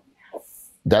as well.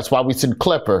 That's why we send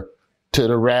Klepper to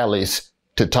the rallies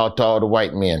to talk to all the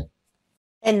white men.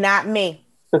 And not me.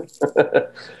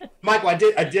 Michael, I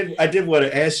did want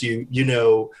to ask you,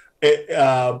 you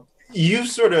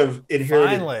sort of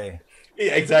inherited. Finally.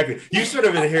 Yeah, exactly. You sort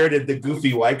of inherited the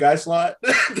goofy white guy slot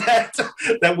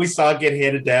that we saw get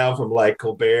handed down from like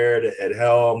Colbert and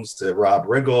Helms to Rob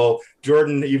Riggle.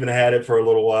 Jordan even had it for a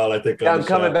little while, I think. Yeah, I'm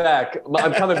coming back.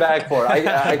 I'm coming back for it.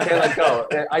 I can't let go.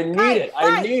 I need it.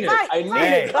 I need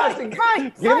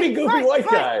it. Give me goofy white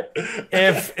guy.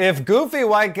 If goofy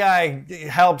white guy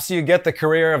helps you get the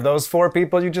career of those four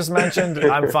people you just mentioned,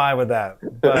 I'm fine with that.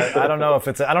 But I don't know if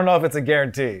it's a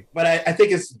guarantee. But I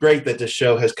think it's great that the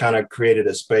show has kind of created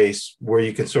a space where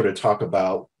you can sort of talk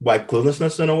about white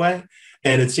cluelessness in a way.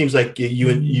 And it seems like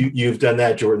you've done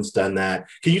that. Jordan's done that.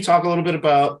 Can you talk a little bit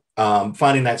about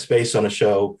finding that space on a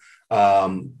show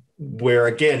where,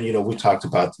 again, we talked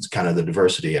about kind of the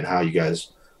diversity and how you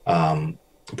guys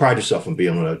pride yourself on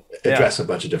being able to address a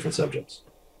bunch of different subjects?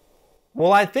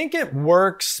 Well, I think it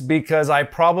works because I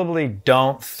probably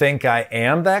don't think I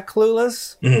am that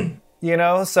clueless. Mm-hmm.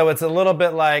 So it's a little bit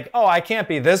like, oh, I can't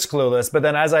be this clueless. But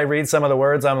then as I read some of the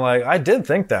words, I'm like, I did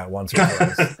think that once or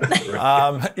twice.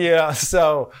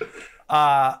 So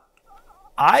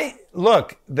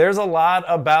there's a lot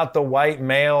about the white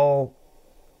male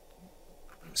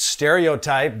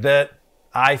stereotype that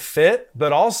I fit,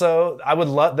 but also I would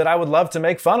love to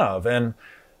make fun of. And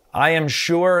I am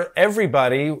sure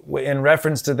everybody, in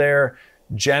reference to their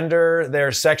gender,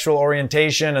 their sexual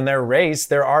orientation, and their race,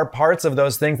 there are parts of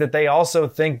those things that they also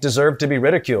think deserve to be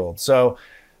ridiculed. So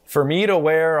for me to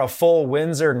wear a full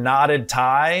Windsor knotted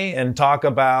tie and talk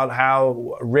about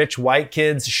how rich white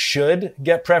kids should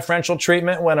get preferential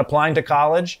treatment when applying to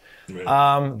college,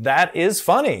 that is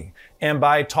funny. And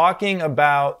by talking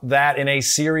about that in a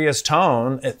serious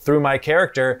tone through my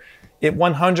character, it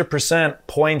 100%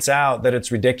 points out that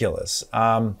it's ridiculous.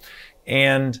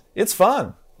 And it's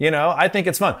fun. I think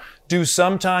it's fun. Do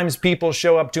sometimes people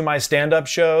show up to my stand-up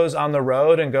shows on the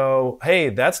road and go, hey,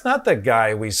 that's not the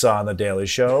guy we saw on The Daily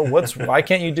Show. Why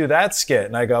can't you do that skit?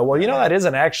 And I go, well, that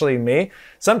isn't actually me.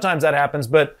 Sometimes that happens,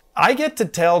 but I get to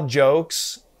tell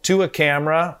jokes to a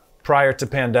camera prior to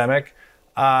pandemic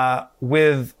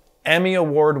with Emmy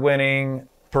award-winning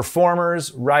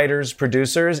performers, writers,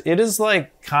 producers. It is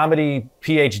like comedy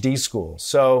PhD school.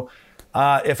 So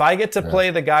if I get to play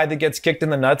the guy that gets kicked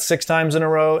in the nuts 6 times in a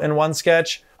row in one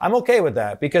sketch, I'm okay with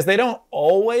that because they don't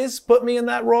always put me in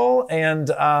that role. And,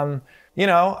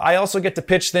 I also get to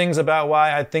pitch things about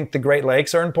why I think the Great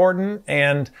Lakes are important.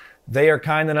 And they are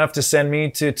kind enough to send me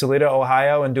to Toledo,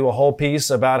 Ohio, and do a whole piece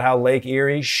about how Lake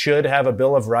Erie should have a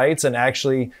Bill of Rights and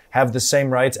actually have the same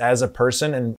rights as a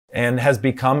person and has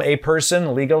become a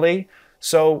person legally.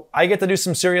 So I get to do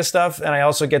some serious stuff, and I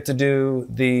also get to do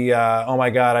the, oh my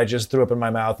God, I just threw up in my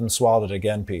mouth and swallowed it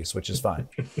again piece, which is fine.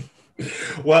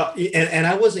 Well, and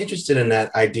I was interested in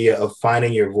that idea of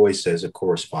finding your voice as a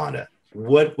correspondent.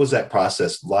 What was that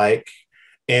process like?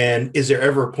 And is there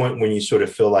ever a point when you sort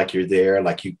of feel like you're there,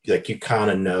 like you kind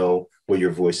of know where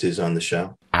your voice is on the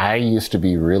show? I used to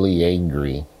be really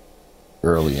angry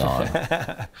early on.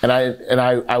 and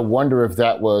I wonder if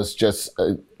that was just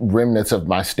remnants of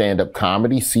my stand-up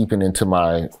comedy seeping into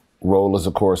my role as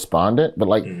a correspondent.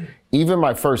 But even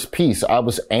my first piece, I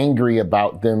was angry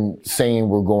about them saying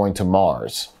we're going to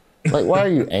Mars. Like, why are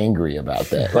you angry about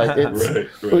that? Like,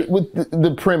 it's right. With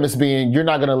the premise being you're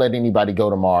not going to let anybody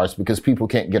go to Mars because people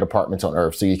can't get apartments on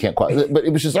Earth, so you can't quite. But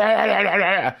it was just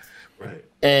right.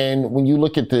 And when you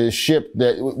look at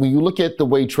when you look at the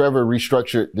way Trevor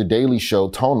restructured The Daily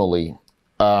Show tonally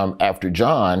after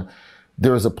John,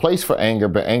 there is a place for anger,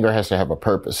 but anger has to have a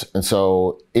purpose. And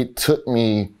so it took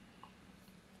me,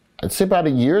 I'd say about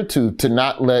a year or two, to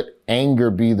not let anger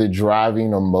be the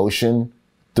driving emotion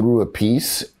through a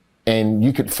piece. And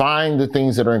you could find the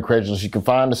things that are incredulous. You can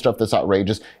find the stuff that's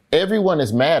outrageous. Everyone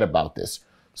is mad about this.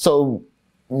 So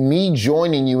me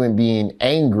joining you and being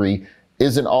angry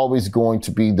isn't always going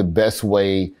to be the best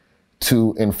way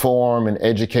to inform and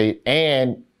educate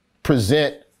and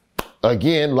present,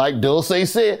 again, like Dulce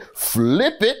said,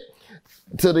 flip it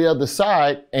to the other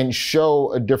side and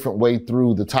show a different way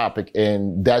through the topic.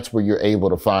 And that's where you're able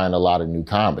to find a lot of new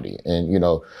comedy. And,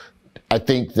 I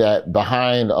think that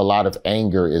behind a lot of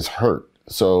anger is hurt.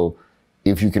 So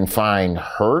if you can find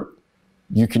hurt,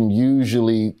 you can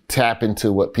usually tap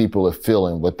into what people are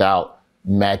feeling without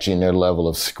matching their level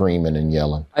of screaming and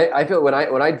yelling. I feel when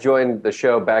I joined the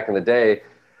show back in the day,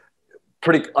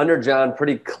 under John,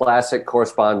 pretty classic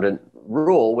correspondent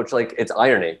rule, which it's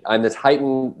irony. I'm this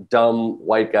heightened, dumb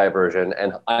white guy version,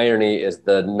 and irony is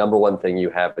the number one thing you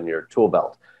have in your tool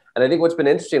belt. And I think what's been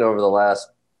interesting over the last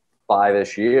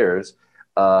 5-ish years,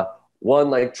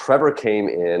 one, Trevor came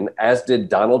in, as did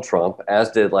Donald Trump,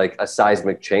 as did a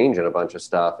seismic change in a bunch of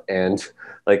stuff. And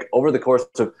over the course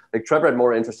of, Trevor had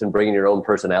more interest in bringing your own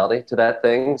personality to that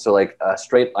thing. So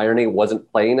straight irony wasn't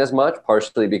playing as much,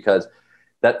 partially because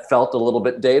that felt a little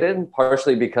bit dated,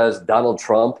 partially because Donald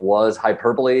Trump was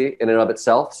hyperbole in and of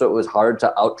itself. So it was hard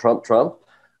to out-Trump Trump.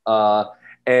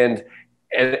 And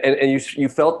you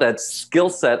felt that skill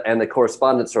set and the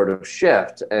correspondence sort of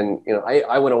shift. And,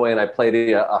 I went away and I played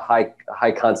a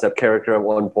high concept character at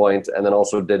one point, and then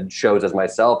also did shows as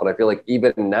myself. And I feel like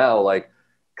even now,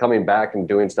 coming back and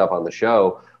doing stuff on the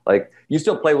show, you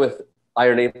still play with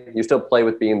irony, you still play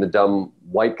with being the dumb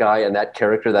white guy and that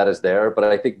character that is there. But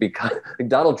I think because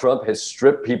Donald Trump has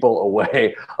stripped people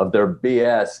away of their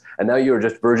BS, and now you're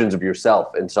just versions of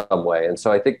yourself in some way. And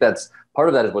so I think that's part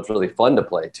of that is what's really fun to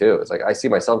play too. It's I see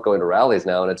myself going to rallies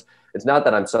now, and it's not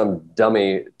that I'm some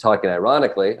dummy talking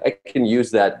ironically. I can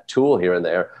use that tool here and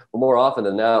there, but more often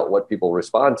than not, what people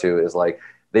respond to is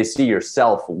they see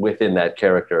yourself within that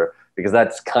character, because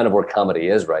that's kind of where comedy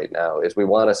is right now. Is we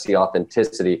want to see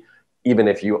authenticity, even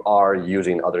if you are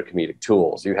using other comedic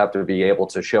tools. You have to be able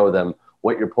to show them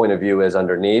what your point of view is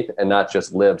underneath, and not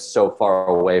just live so far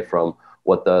away from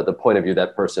what the point of view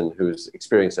that person who's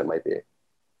experienced it might be.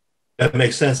 That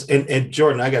makes sense. And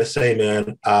Jordan, I got to say,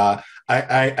 man, I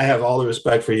have all the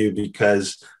respect for you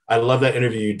because I love that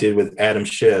interview you did with Adam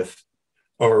Schiff,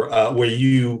 or where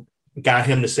you got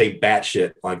him to say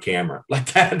batshit on camera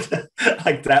like that.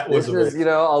 Like that was a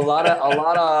lot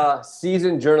of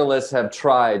seasoned journalists have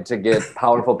tried to get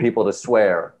powerful people to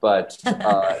swear, but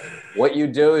what you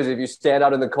do is if you stand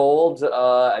out in the cold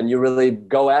and you really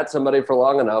go at somebody for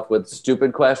long enough with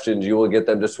stupid questions, you will get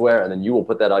them to swear, and then you will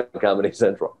put that on Comedy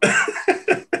Central.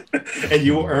 And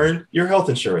you will earn your health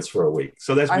insurance for a week.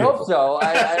 So that's beautiful.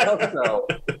 I hope so.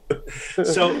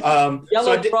 So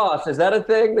Yellow Cross, is that a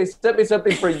thing? They sent me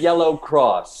something for Yellow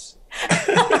Cross.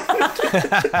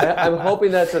 I'm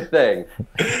hoping that's a thing.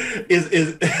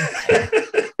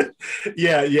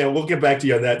 Yeah, we'll get back to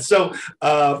you on that. So,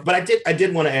 but I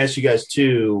did want to ask you guys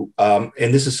too, and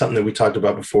this is something that we talked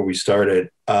about before we started.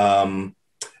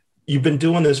 You've been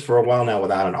doing this for a while now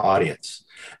without an audience.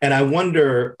 And I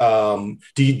wonder,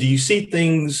 do you see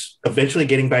things eventually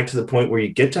getting back to the point where you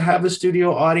get to have a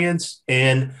studio audience?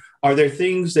 And are there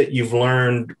things that you've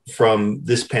learned from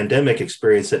this pandemic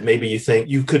experience that maybe you think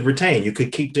you could retain, you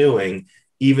could keep doing,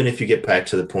 even if you get back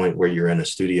to the point where you're in a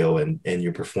studio and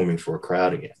you're performing for a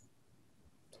crowd again?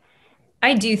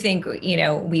 I do think,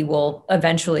 we will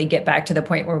eventually get back to the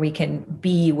point where we can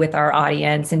be with our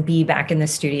audience and be back in the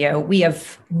studio. We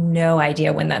have no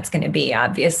idea when that's going to be,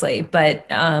 obviously. But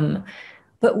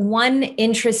one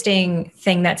interesting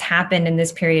thing that's happened in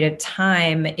this period of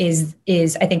time is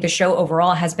I think the show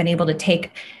overall has been able to take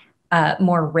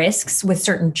more risks with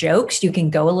certain jokes. You can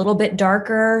go a little bit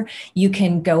darker. You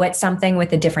can go at something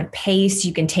with a different pace.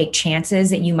 You can take chances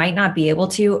that you might not be able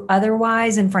to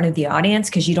otherwise in front of the audience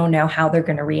because you don't know how they're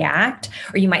going to react,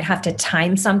 or you might have to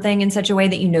time something in such a way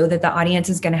that you know that the audience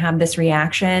is going to have this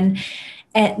reaction.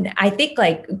 And I think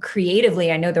creatively,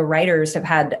 I know the writers have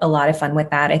had a lot of fun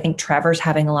with that. I think Trevor's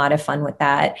having a lot of fun with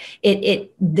that.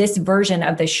 This version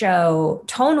of the show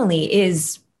tonally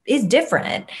is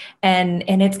different. And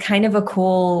it's kind of a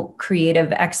cool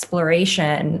creative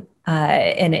exploration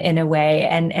in a way.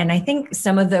 And I think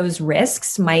some of those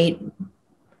risks might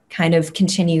kind of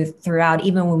continue throughout,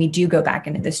 even when we do go back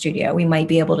into the studio. We might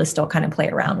be able to still kind of play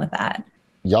around with that.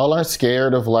 Y'all aren't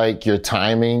scared of your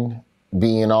timing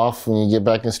being off when you get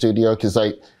back in studio? Because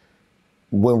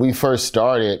when we first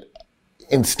started,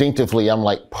 instinctively, I'm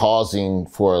pausing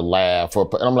for a laugh, and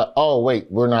I'm like, oh,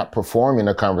 wait, we're not performing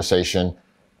a conversation.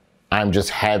 I'm just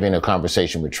having a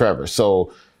conversation with Trevor.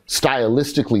 So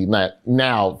stylistically,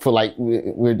 now for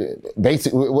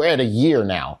we're at a year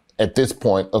now at this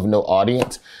point of no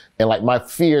audience. And my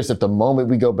fear is that the moment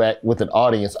we go back with an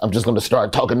audience, I'm just going to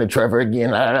start talking to Trevor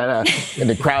again. And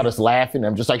the crowd is laughing.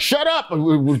 I'm just like, shut up.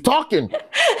 We're talking.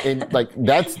 And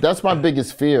that's my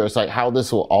biggest fear. It's how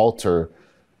this will alter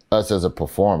us as a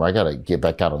performer. I got to get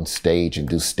back out on stage and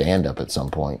do stand up at some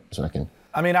point so I can.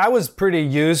 I was pretty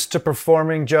used to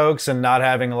performing jokes and not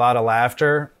having a lot of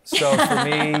laughter. So for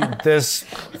me, this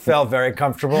felt very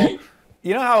comfortable.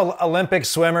 You know how Olympic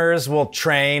swimmers will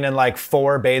train in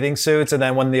 4 bathing suits, and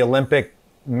then when the Olympic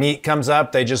meet comes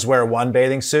up, they just wear 1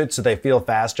 bathing suit so they feel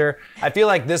faster? I feel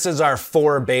like this is our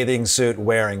 4 bathing suit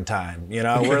wearing time.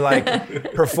 We're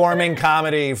performing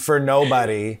comedy for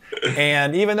nobody.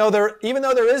 And even though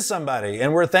there is somebody,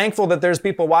 and we're thankful that there's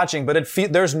people watching, but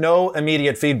there's no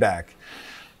immediate feedback.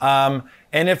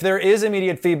 And if there is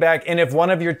immediate feedback, and if one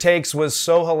of your takes was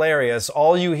so hilarious,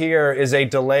 all you hear is a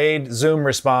delayed Zoom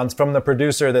response from the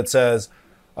producer that says,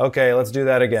 okay, let's do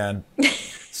that again.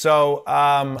 So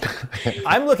I'm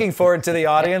looking forward to the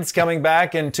audience coming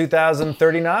back in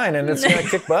 2039, and it's going to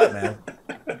kick butt, man.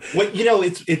 Well,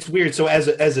 it's weird. So as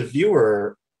a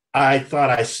viewer, I thought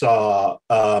I saw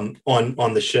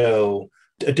on the show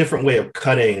a different way of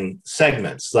cutting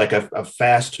segments, like a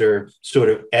faster sort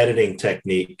of editing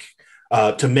technique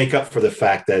to make up for the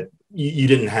fact that you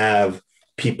didn't have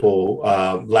people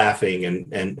laughing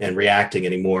and reacting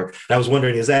anymore. And I was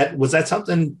wondering, was that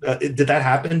something? Did that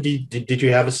happen? Did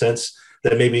you have a sense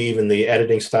that maybe even the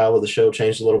editing style of the show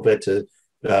changed a little bit to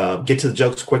get to the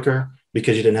jokes quicker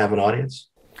because you didn't have an audience?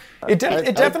 It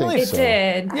definitely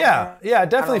did. Yeah, it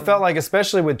definitely felt like,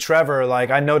 especially with Trevor,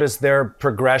 I noticed their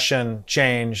progression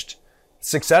changed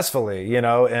successfully,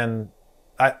 and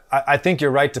I think you're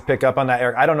right to pick up on that,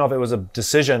 Eric. I don't know if it was a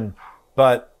decision,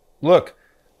 but look,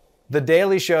 The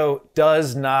Daily Show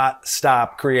does not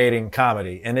stop creating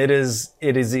comedy, and it is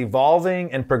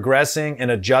evolving and progressing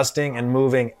and adjusting and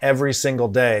moving every single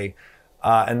day,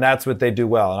 and that's what they do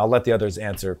well. And I'll let the others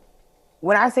answer.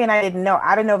 When I say I didn't know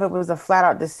if it was a flat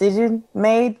out decision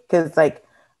made, because I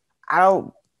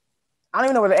don't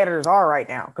even know where the editors are right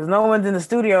now, because no one's in the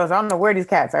studios. I don't know where these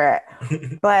cats are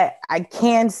at. But I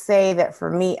can say that for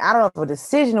me, I don't know if a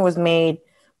decision was made,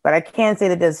 but I can say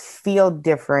that it does feel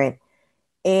different.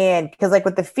 And because like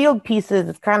with the field pieces,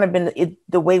 it's kind of been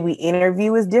the way we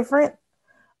interview is different.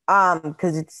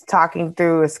 Because it's talking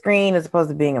through a screen as opposed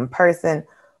to being in person.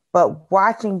 But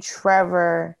watching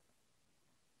Trevor,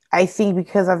 I think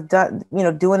because I've done,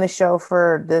 doing the show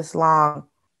for this long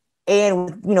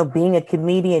and, being a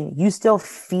comedian, you still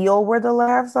feel where the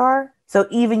laughs are. So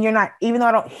even though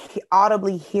I don't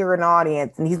audibly hear an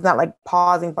audience and he's not like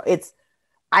pausing,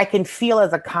 I can feel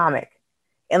as a comic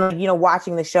and like,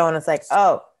 watching the show and it's like,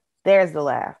 oh, there's the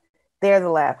laugh. There's the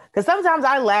laugh. Because sometimes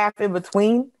I laugh in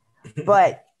between,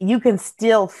 but you can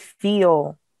still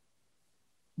feel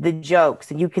the jokes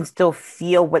and you can still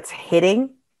feel what's hitting.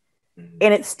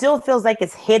 And it still feels like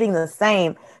it's hitting the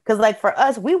same. Because like for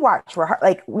us, we watch, when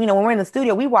we're in the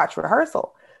studio, we watch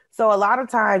rehearsal. So a lot of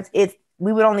times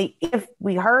we would only, if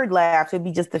we heard laughs, it'd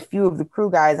be just a few of the crew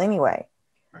guys anyway.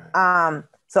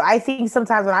 So I think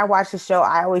sometimes when I watch the show,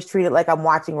 I always treat it like I'm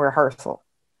watching rehearsal.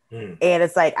 And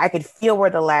it's like, I could feel where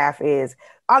the laugh is.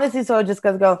 Honestly, so it just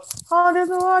goes, oh, there's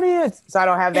no audience. So I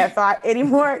don't have that thought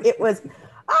anymore. It was,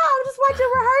 I'm just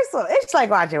watching rehearsal. It's like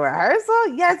watching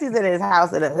rehearsal. Yes, he's in his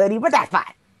house in a hoodie, but that's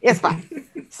fine. It's fine.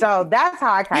 So that's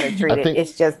how I kind of treat it.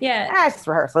 It's just, it's just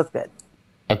rehearsal. It's good.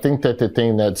 I think that the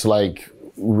thing that's like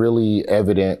really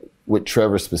evident with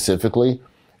Trevor specifically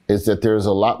is that there's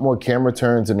a lot more camera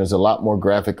turns and there's a lot more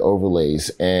graphic overlays.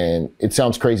 And it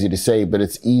sounds crazy to say, but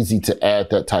it's easy to add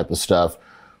that type of stuff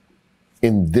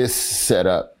in this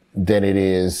setup than it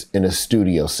is in a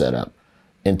studio setup.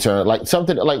 In turn, like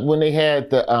something like when they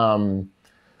had the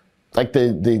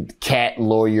cat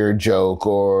lawyer joke,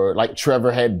 or like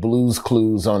Trevor had Blue's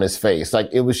Clues on his face. Like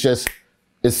it was just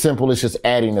as simple as just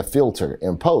adding a filter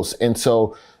in post. And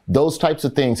so those types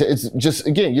of things, it's just,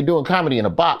 again, you're doing comedy in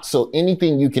a box. So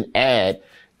anything you can add,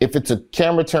 if it's a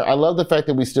camera turn, I love the fact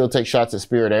that we still take shots at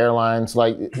Spirit Airlines.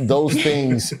 Like those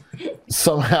things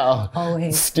somehow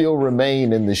still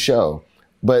remain in the show.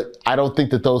 But I don't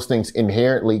think that those things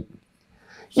inherently,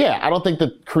 I don't think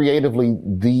that creatively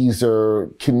these are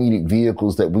comedic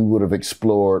vehicles that we would have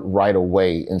explored right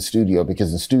away in studio,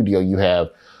 because in studio you have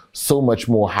so much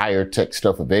more higher tech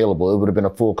stuff available. It would have been a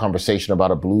full conversation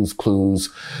about a Blue's Clues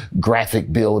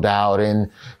graphic build out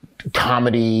and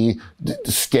comedy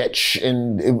sketch.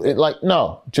 And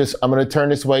no, just, I'm going to turn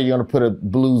this way. You're going to put a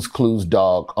Blue's Clues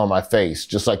dog on my face,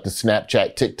 just like the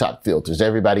Snapchat, TikTok filters.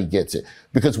 Everybody gets it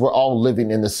because we're all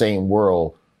living in the same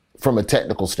world from a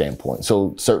technical standpoint.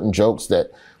 So certain jokes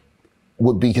that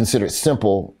would be considered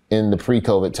simple in the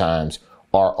pre-COVID times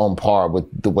are on par with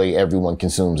the way everyone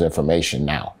consumes information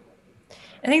now.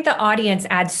 I think the audience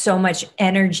adds so much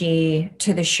energy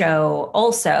to the show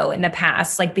also in the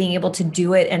past, like being able to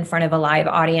do it in front of a live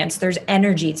audience. There's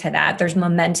energy to that. There's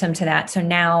momentum to that. So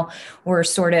now we're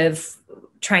sort of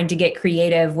trying to get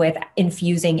creative with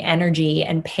infusing energy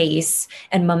and pace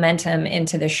and momentum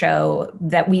into the show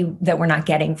that we're not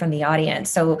getting from the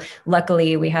audience. So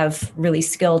luckily we have really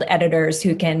skilled editors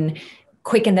who can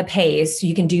quicken the pace.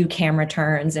 You can do camera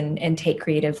turns and take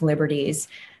creative liberties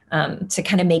to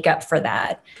kind of make up for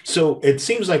that. So it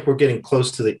seems like we're getting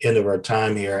close to the end of our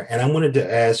time here. And I wanted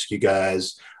to ask you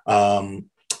guys,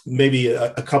 maybe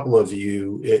a couple of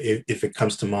you, if it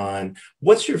comes to mind,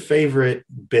 what's your favorite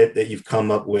bit that you've come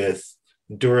up with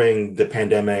during the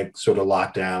pandemic sort of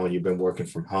lockdown when you've been working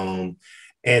from home?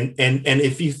 And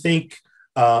if you think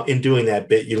in doing that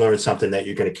bit, you learned something that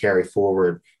you're going to carry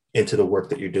forward into the work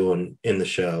that you're doing in the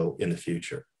show in the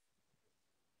future.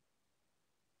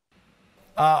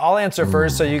 I'll answer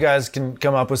first so you guys can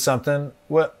come up with something.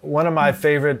 One of my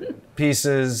favorite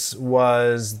pieces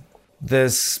was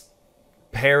this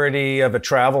parody of a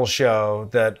travel show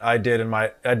that I did in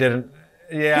my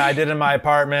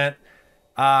apartment.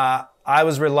 I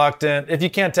was reluctant. If you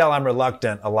can't tell, I'm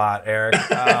reluctant a lot, Eric.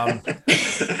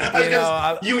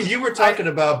 You were talking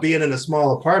about being in a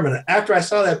small apartment. After I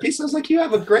saw that piece, I was like, you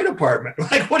have a great apartment.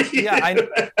 Like, what do you?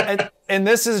 And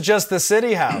this is just the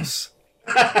city house.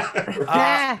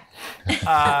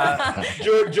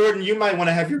 Jordan, you might want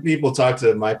to have your people talk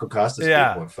to Michael Costas. You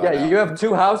have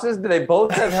two houses. Do they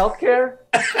both have health care?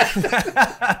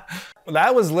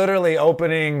 That was literally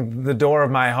opening the door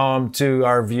of my home to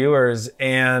our viewers,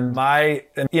 and my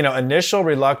initial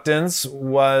reluctance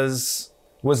was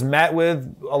met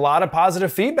with a lot of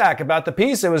positive feedback about the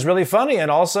piece. It was really funny,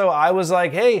 and also I was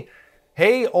like, hey,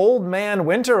 old man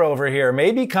Winter over here,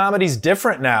 maybe comedy's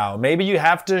different now. Maybe you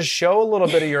have to show a little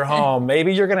bit of your home.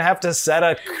 Maybe you're going to have to set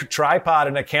a tripod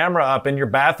and a camera up in your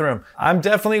bathroom. I'm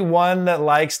definitely one that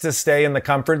likes to stay in the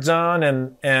comfort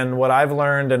zone. And what I've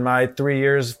learned in my 4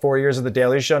 years of The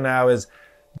Daily Show now is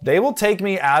they will take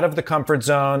me out of the comfort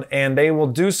zone and they will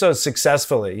do so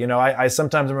successfully. I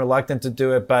sometimes am reluctant to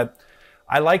do it, but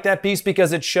I like that piece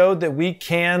because it showed that we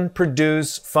can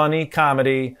produce funny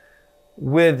comedy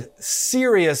with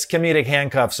serious comedic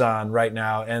handcuffs on right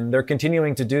now. And they're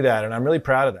continuing to do that. And I'm really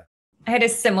proud of that. I had a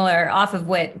similar, off of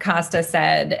what Costa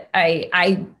said,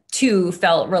 I too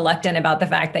felt reluctant about the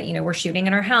fact that, we're shooting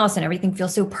in our house and everything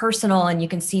feels so personal, and you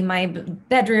can see my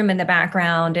bedroom in the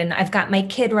background, and I've got my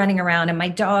kid running around and my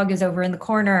dog is over in the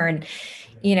corner. And,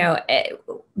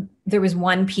 there was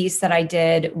one piece that I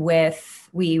did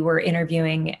we were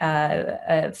interviewing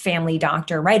a family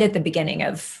doctor right at the beginning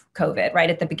of COVID, right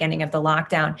at the beginning of the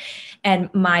lockdown. And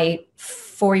my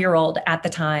 4-year-old at the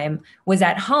time was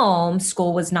at home.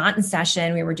 School was not in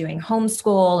session. We were doing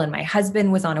homeschool, and my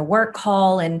husband was on a work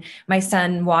call, and my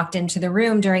son walked into the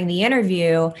room during the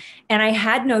interview, and I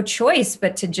had no choice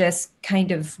but to just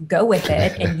kind of go with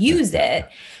it and use it.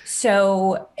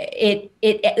 So it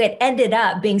ended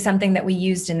up being something that we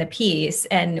used in the piece,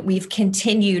 and we've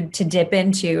continued to dip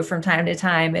into from time to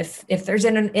time. If there's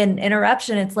an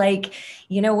interruption, it's like,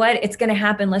 you know what, it's going to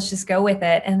happen. Let's just go with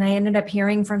it. And I ended up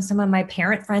hearing from some of my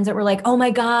parent friends that were like, oh my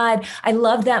God, I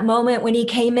love that moment when he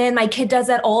came in. My kid does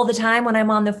that all the time when I'm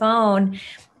on the phone.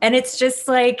 And it's just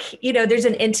like, there's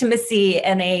an intimacy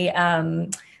and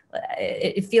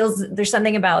it feels, there's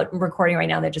something about recording right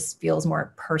now that just feels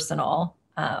more personal.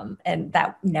 And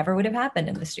that never would have happened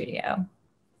in the studio.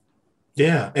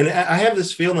 Yeah. And I have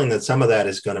this feeling that some of that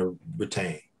is going to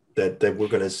retain, that we're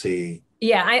going to see.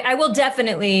 Yeah, I will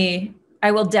definitely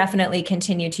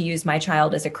continue to use my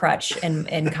child as a crutch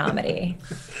in comedy.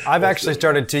 I've actually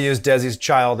started to use Desi's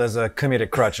child as a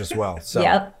comedic crutch as well. So.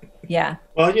 Yep. Yeah.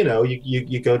 Well,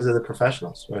 you go to the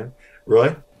professionals, right?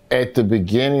 Roy? At the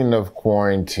beginning of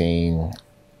quarantine,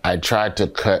 I tried to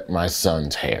cut my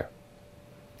son's hair.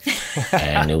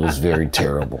 And it was very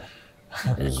terrible.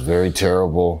 It was very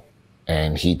terrible.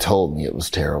 And he told me it was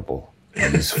terrible.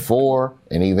 And he's 4,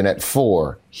 and even at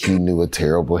 4, he knew a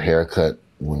terrible haircut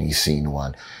when he seen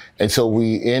one. And so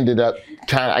we ended up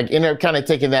kind of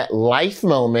taking that life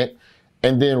moment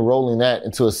and then rolling that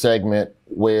into a segment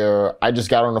where I just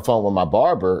got on the phone with my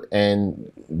barber,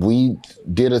 and we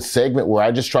did a segment where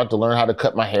I just tried to learn how to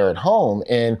cut my hair at home.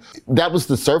 And that was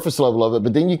the surface level of it.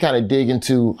 But then you kind of dig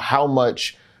into how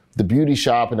much the beauty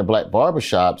shop and the black barber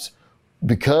shops,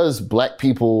 because black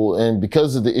people and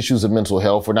because of the issues of mental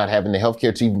health, or not having the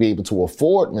healthcare to even be able to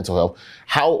afford mental health,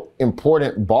 how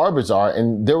important barbers are.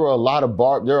 And there are a lot of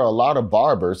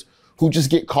barbers who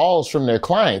just get calls from their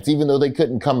clients, even though they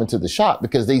couldn't come into the shop,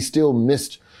 because they still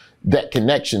missed that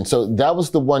connection. So that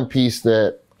was the one piece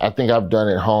that I think I've done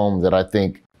at home that I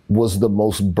think was the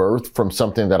most birthed from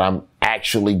something that I'm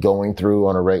actually going through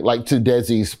on a regular. Like to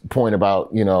Desi's point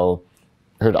about,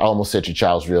 I almost said your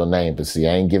child's real name, but see,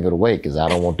 I ain't give it away because I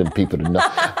don't want them people to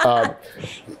know.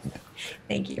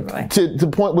 Thank you, Roy. To the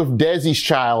point with Desi's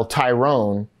child,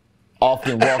 Tyrone,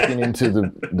 often walking into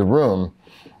the room,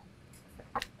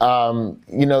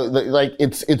 like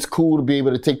it's cool to be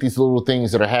able to take these little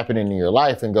things that are happening in your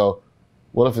life and go,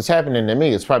 well, if it's happening to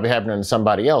me, it's probably happening to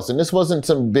somebody else. And this wasn't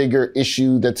some bigger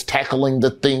issue that's tackling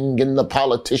the thing and the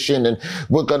politician and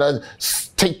we're going to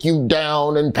take you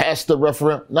down and pass the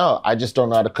referendum. No, I just don't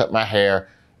know how to cut my hair.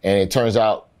 And it turns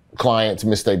out clients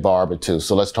miss their barber too.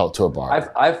 So let's talk to a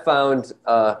barber. I've found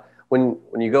when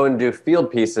you go and do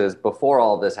field pieces before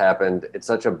all this happened, it's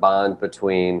such a bond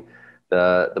between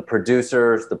the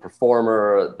producers, the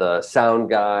performer, the sound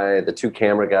guy, the 2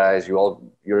 camera guys.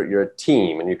 You're a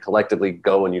team, and you collectively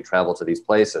go and you travel to these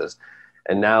places.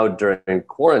 And now during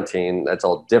quarantine, that's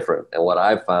all different. And what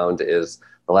I've found is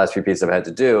the last few pieces I've had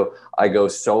to do, I go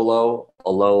solo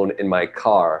alone in my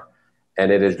car,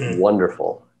 and it is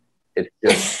wonderful. It's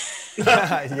just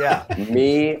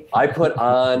me. I put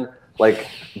on like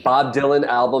Bob Dylan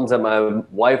albums that my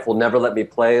wife will never let me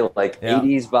play, like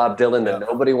 80s Bob Dylan that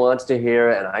nobody wants to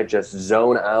hear, and I just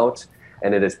zone out,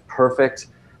 and it is perfect.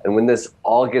 And when this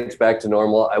all gets back to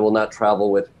normal, I will not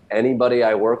travel with anybody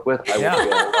I work with. I will be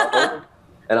alone,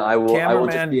 and I will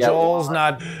just be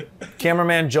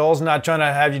Cameraman Joel's not trying to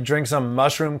have you drink some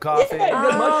mushroom coffee.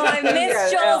 I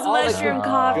miss Joel's mushroom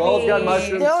coffee. Joel's got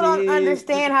mushroom tea. Still don't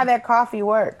understand how that coffee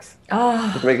works.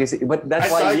 But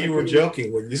that's why you were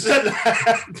joking when you said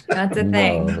that. That's a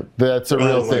thing. That's a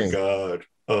real thing.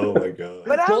 Oh my God.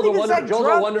 But Joel's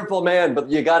a wonderful man, but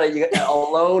you gotta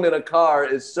alone in a car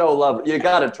is so lovely. You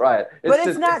gotta try it.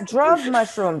 It's not drugged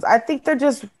mushrooms. I think they're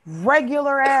just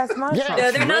regular ass mushrooms.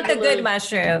 No, they're not the good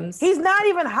mushrooms. He's not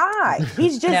even high.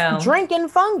 He's just drinking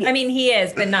fungus. I mean, he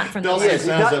is, but not from the He's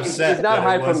not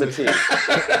high from the tea.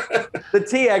 The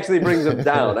tea actually brings him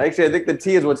down. Actually, I think the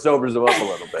tea is what sobers him up a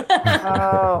little bit.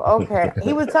 Oh, okay.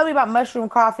 He was telling me about mushroom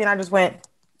coffee, and I just went,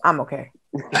 I'm okay.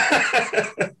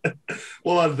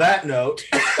 Well, on that note,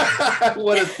 I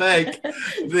want to thank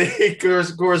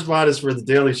the correspondents for The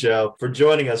Daily Show for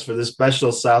joining us for this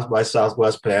special South by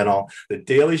Southwest panel. The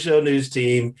Daily Show news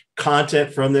team,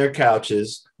 content from their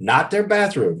couches, not their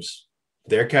bathrooms,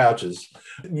 their couches.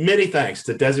 Many thanks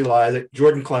to Desi Lydic,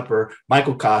 Jordan Klepper,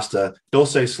 Michael Costa,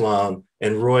 Dulce Sloan,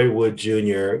 and Roy Wood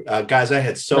Jr. Guys, I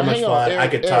had so much fun. Eric, I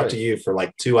could talk to you for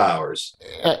like 2 hours.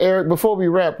 Eric, before we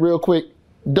wrap real quick,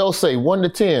 Dulce, 1 to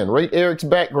 10, rate Eric's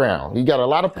background. He got a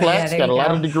lot of plaques, got a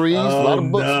lot of degrees, a lot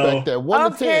of books back there.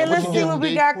 1 to 10. Okay, let's see what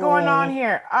we got going on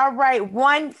here. All right,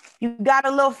 1, you got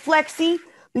a little flexy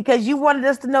because you wanted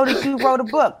us to know that you wrote a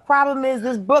book. Problem is,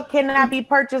 this book cannot be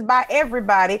purchased by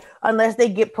everybody unless they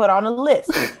get put on a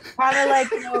list. Kind of like,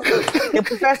 the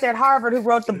professor at Harvard who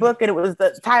wrote the book and it was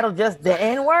the title just the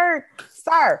N-word.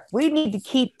 Sir, we need to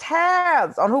keep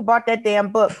tabs on who bought that damn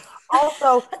book.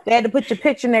 Also, they had to put your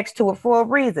picture next to it for a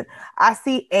reason. I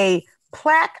see a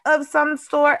plaque of some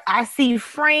sort. I see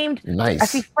framed. Nice. I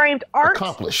see framed art.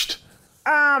 Accomplished.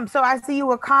 So I see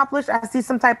you accomplished. I see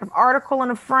some type of article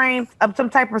in a frame, some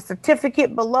type of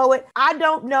certificate below it. I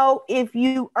don't know if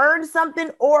you earned something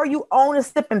or you own a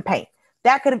sip and paint.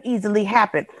 That could have easily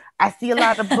happened. I see a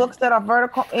lot of books that are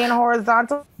vertical and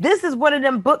horizontal. This is one of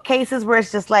them bookcases where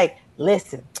it's just like,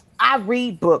 listen, I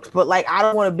read books, but like I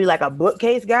don't want to be like a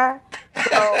bookcase guy.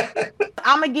 So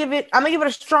I'm gonna give it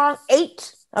a strong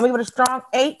 8.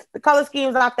 The color scheme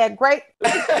is not that great.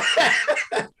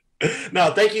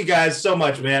 No, thank you guys so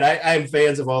much, man. I'm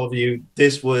fans of all of you.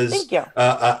 This was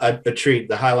a treat,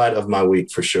 the highlight of my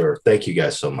week for sure. Thank you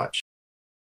guys so much.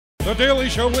 The Daily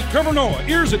Show with Trevor Noah,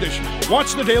 Ears Edition.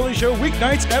 Watch The Daily Show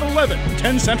weeknights at 11,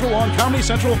 10 Central on Comedy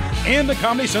Central and the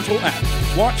Comedy Central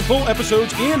app. Watch full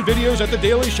episodes and videos at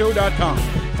thedailyshow.com.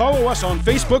 Follow us on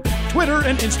Facebook, Twitter,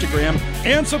 and Instagram,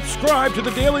 and subscribe to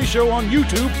The Daily Show on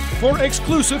YouTube for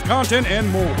exclusive content and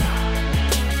more.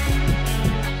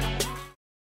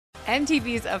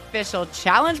 MTV's official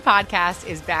Challenge podcast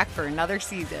is back for another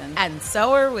season. And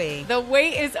so are we. The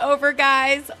wait is over,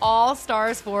 guys. All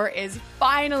Stars 4 is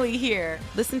finally here.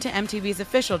 Listen to MTV's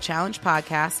official Challenge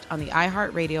podcast on the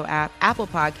iHeartRadio app, Apple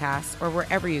Podcasts, or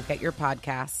wherever you get your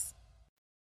podcasts.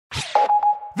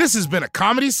 This has been a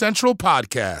Comedy Central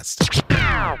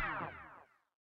podcast.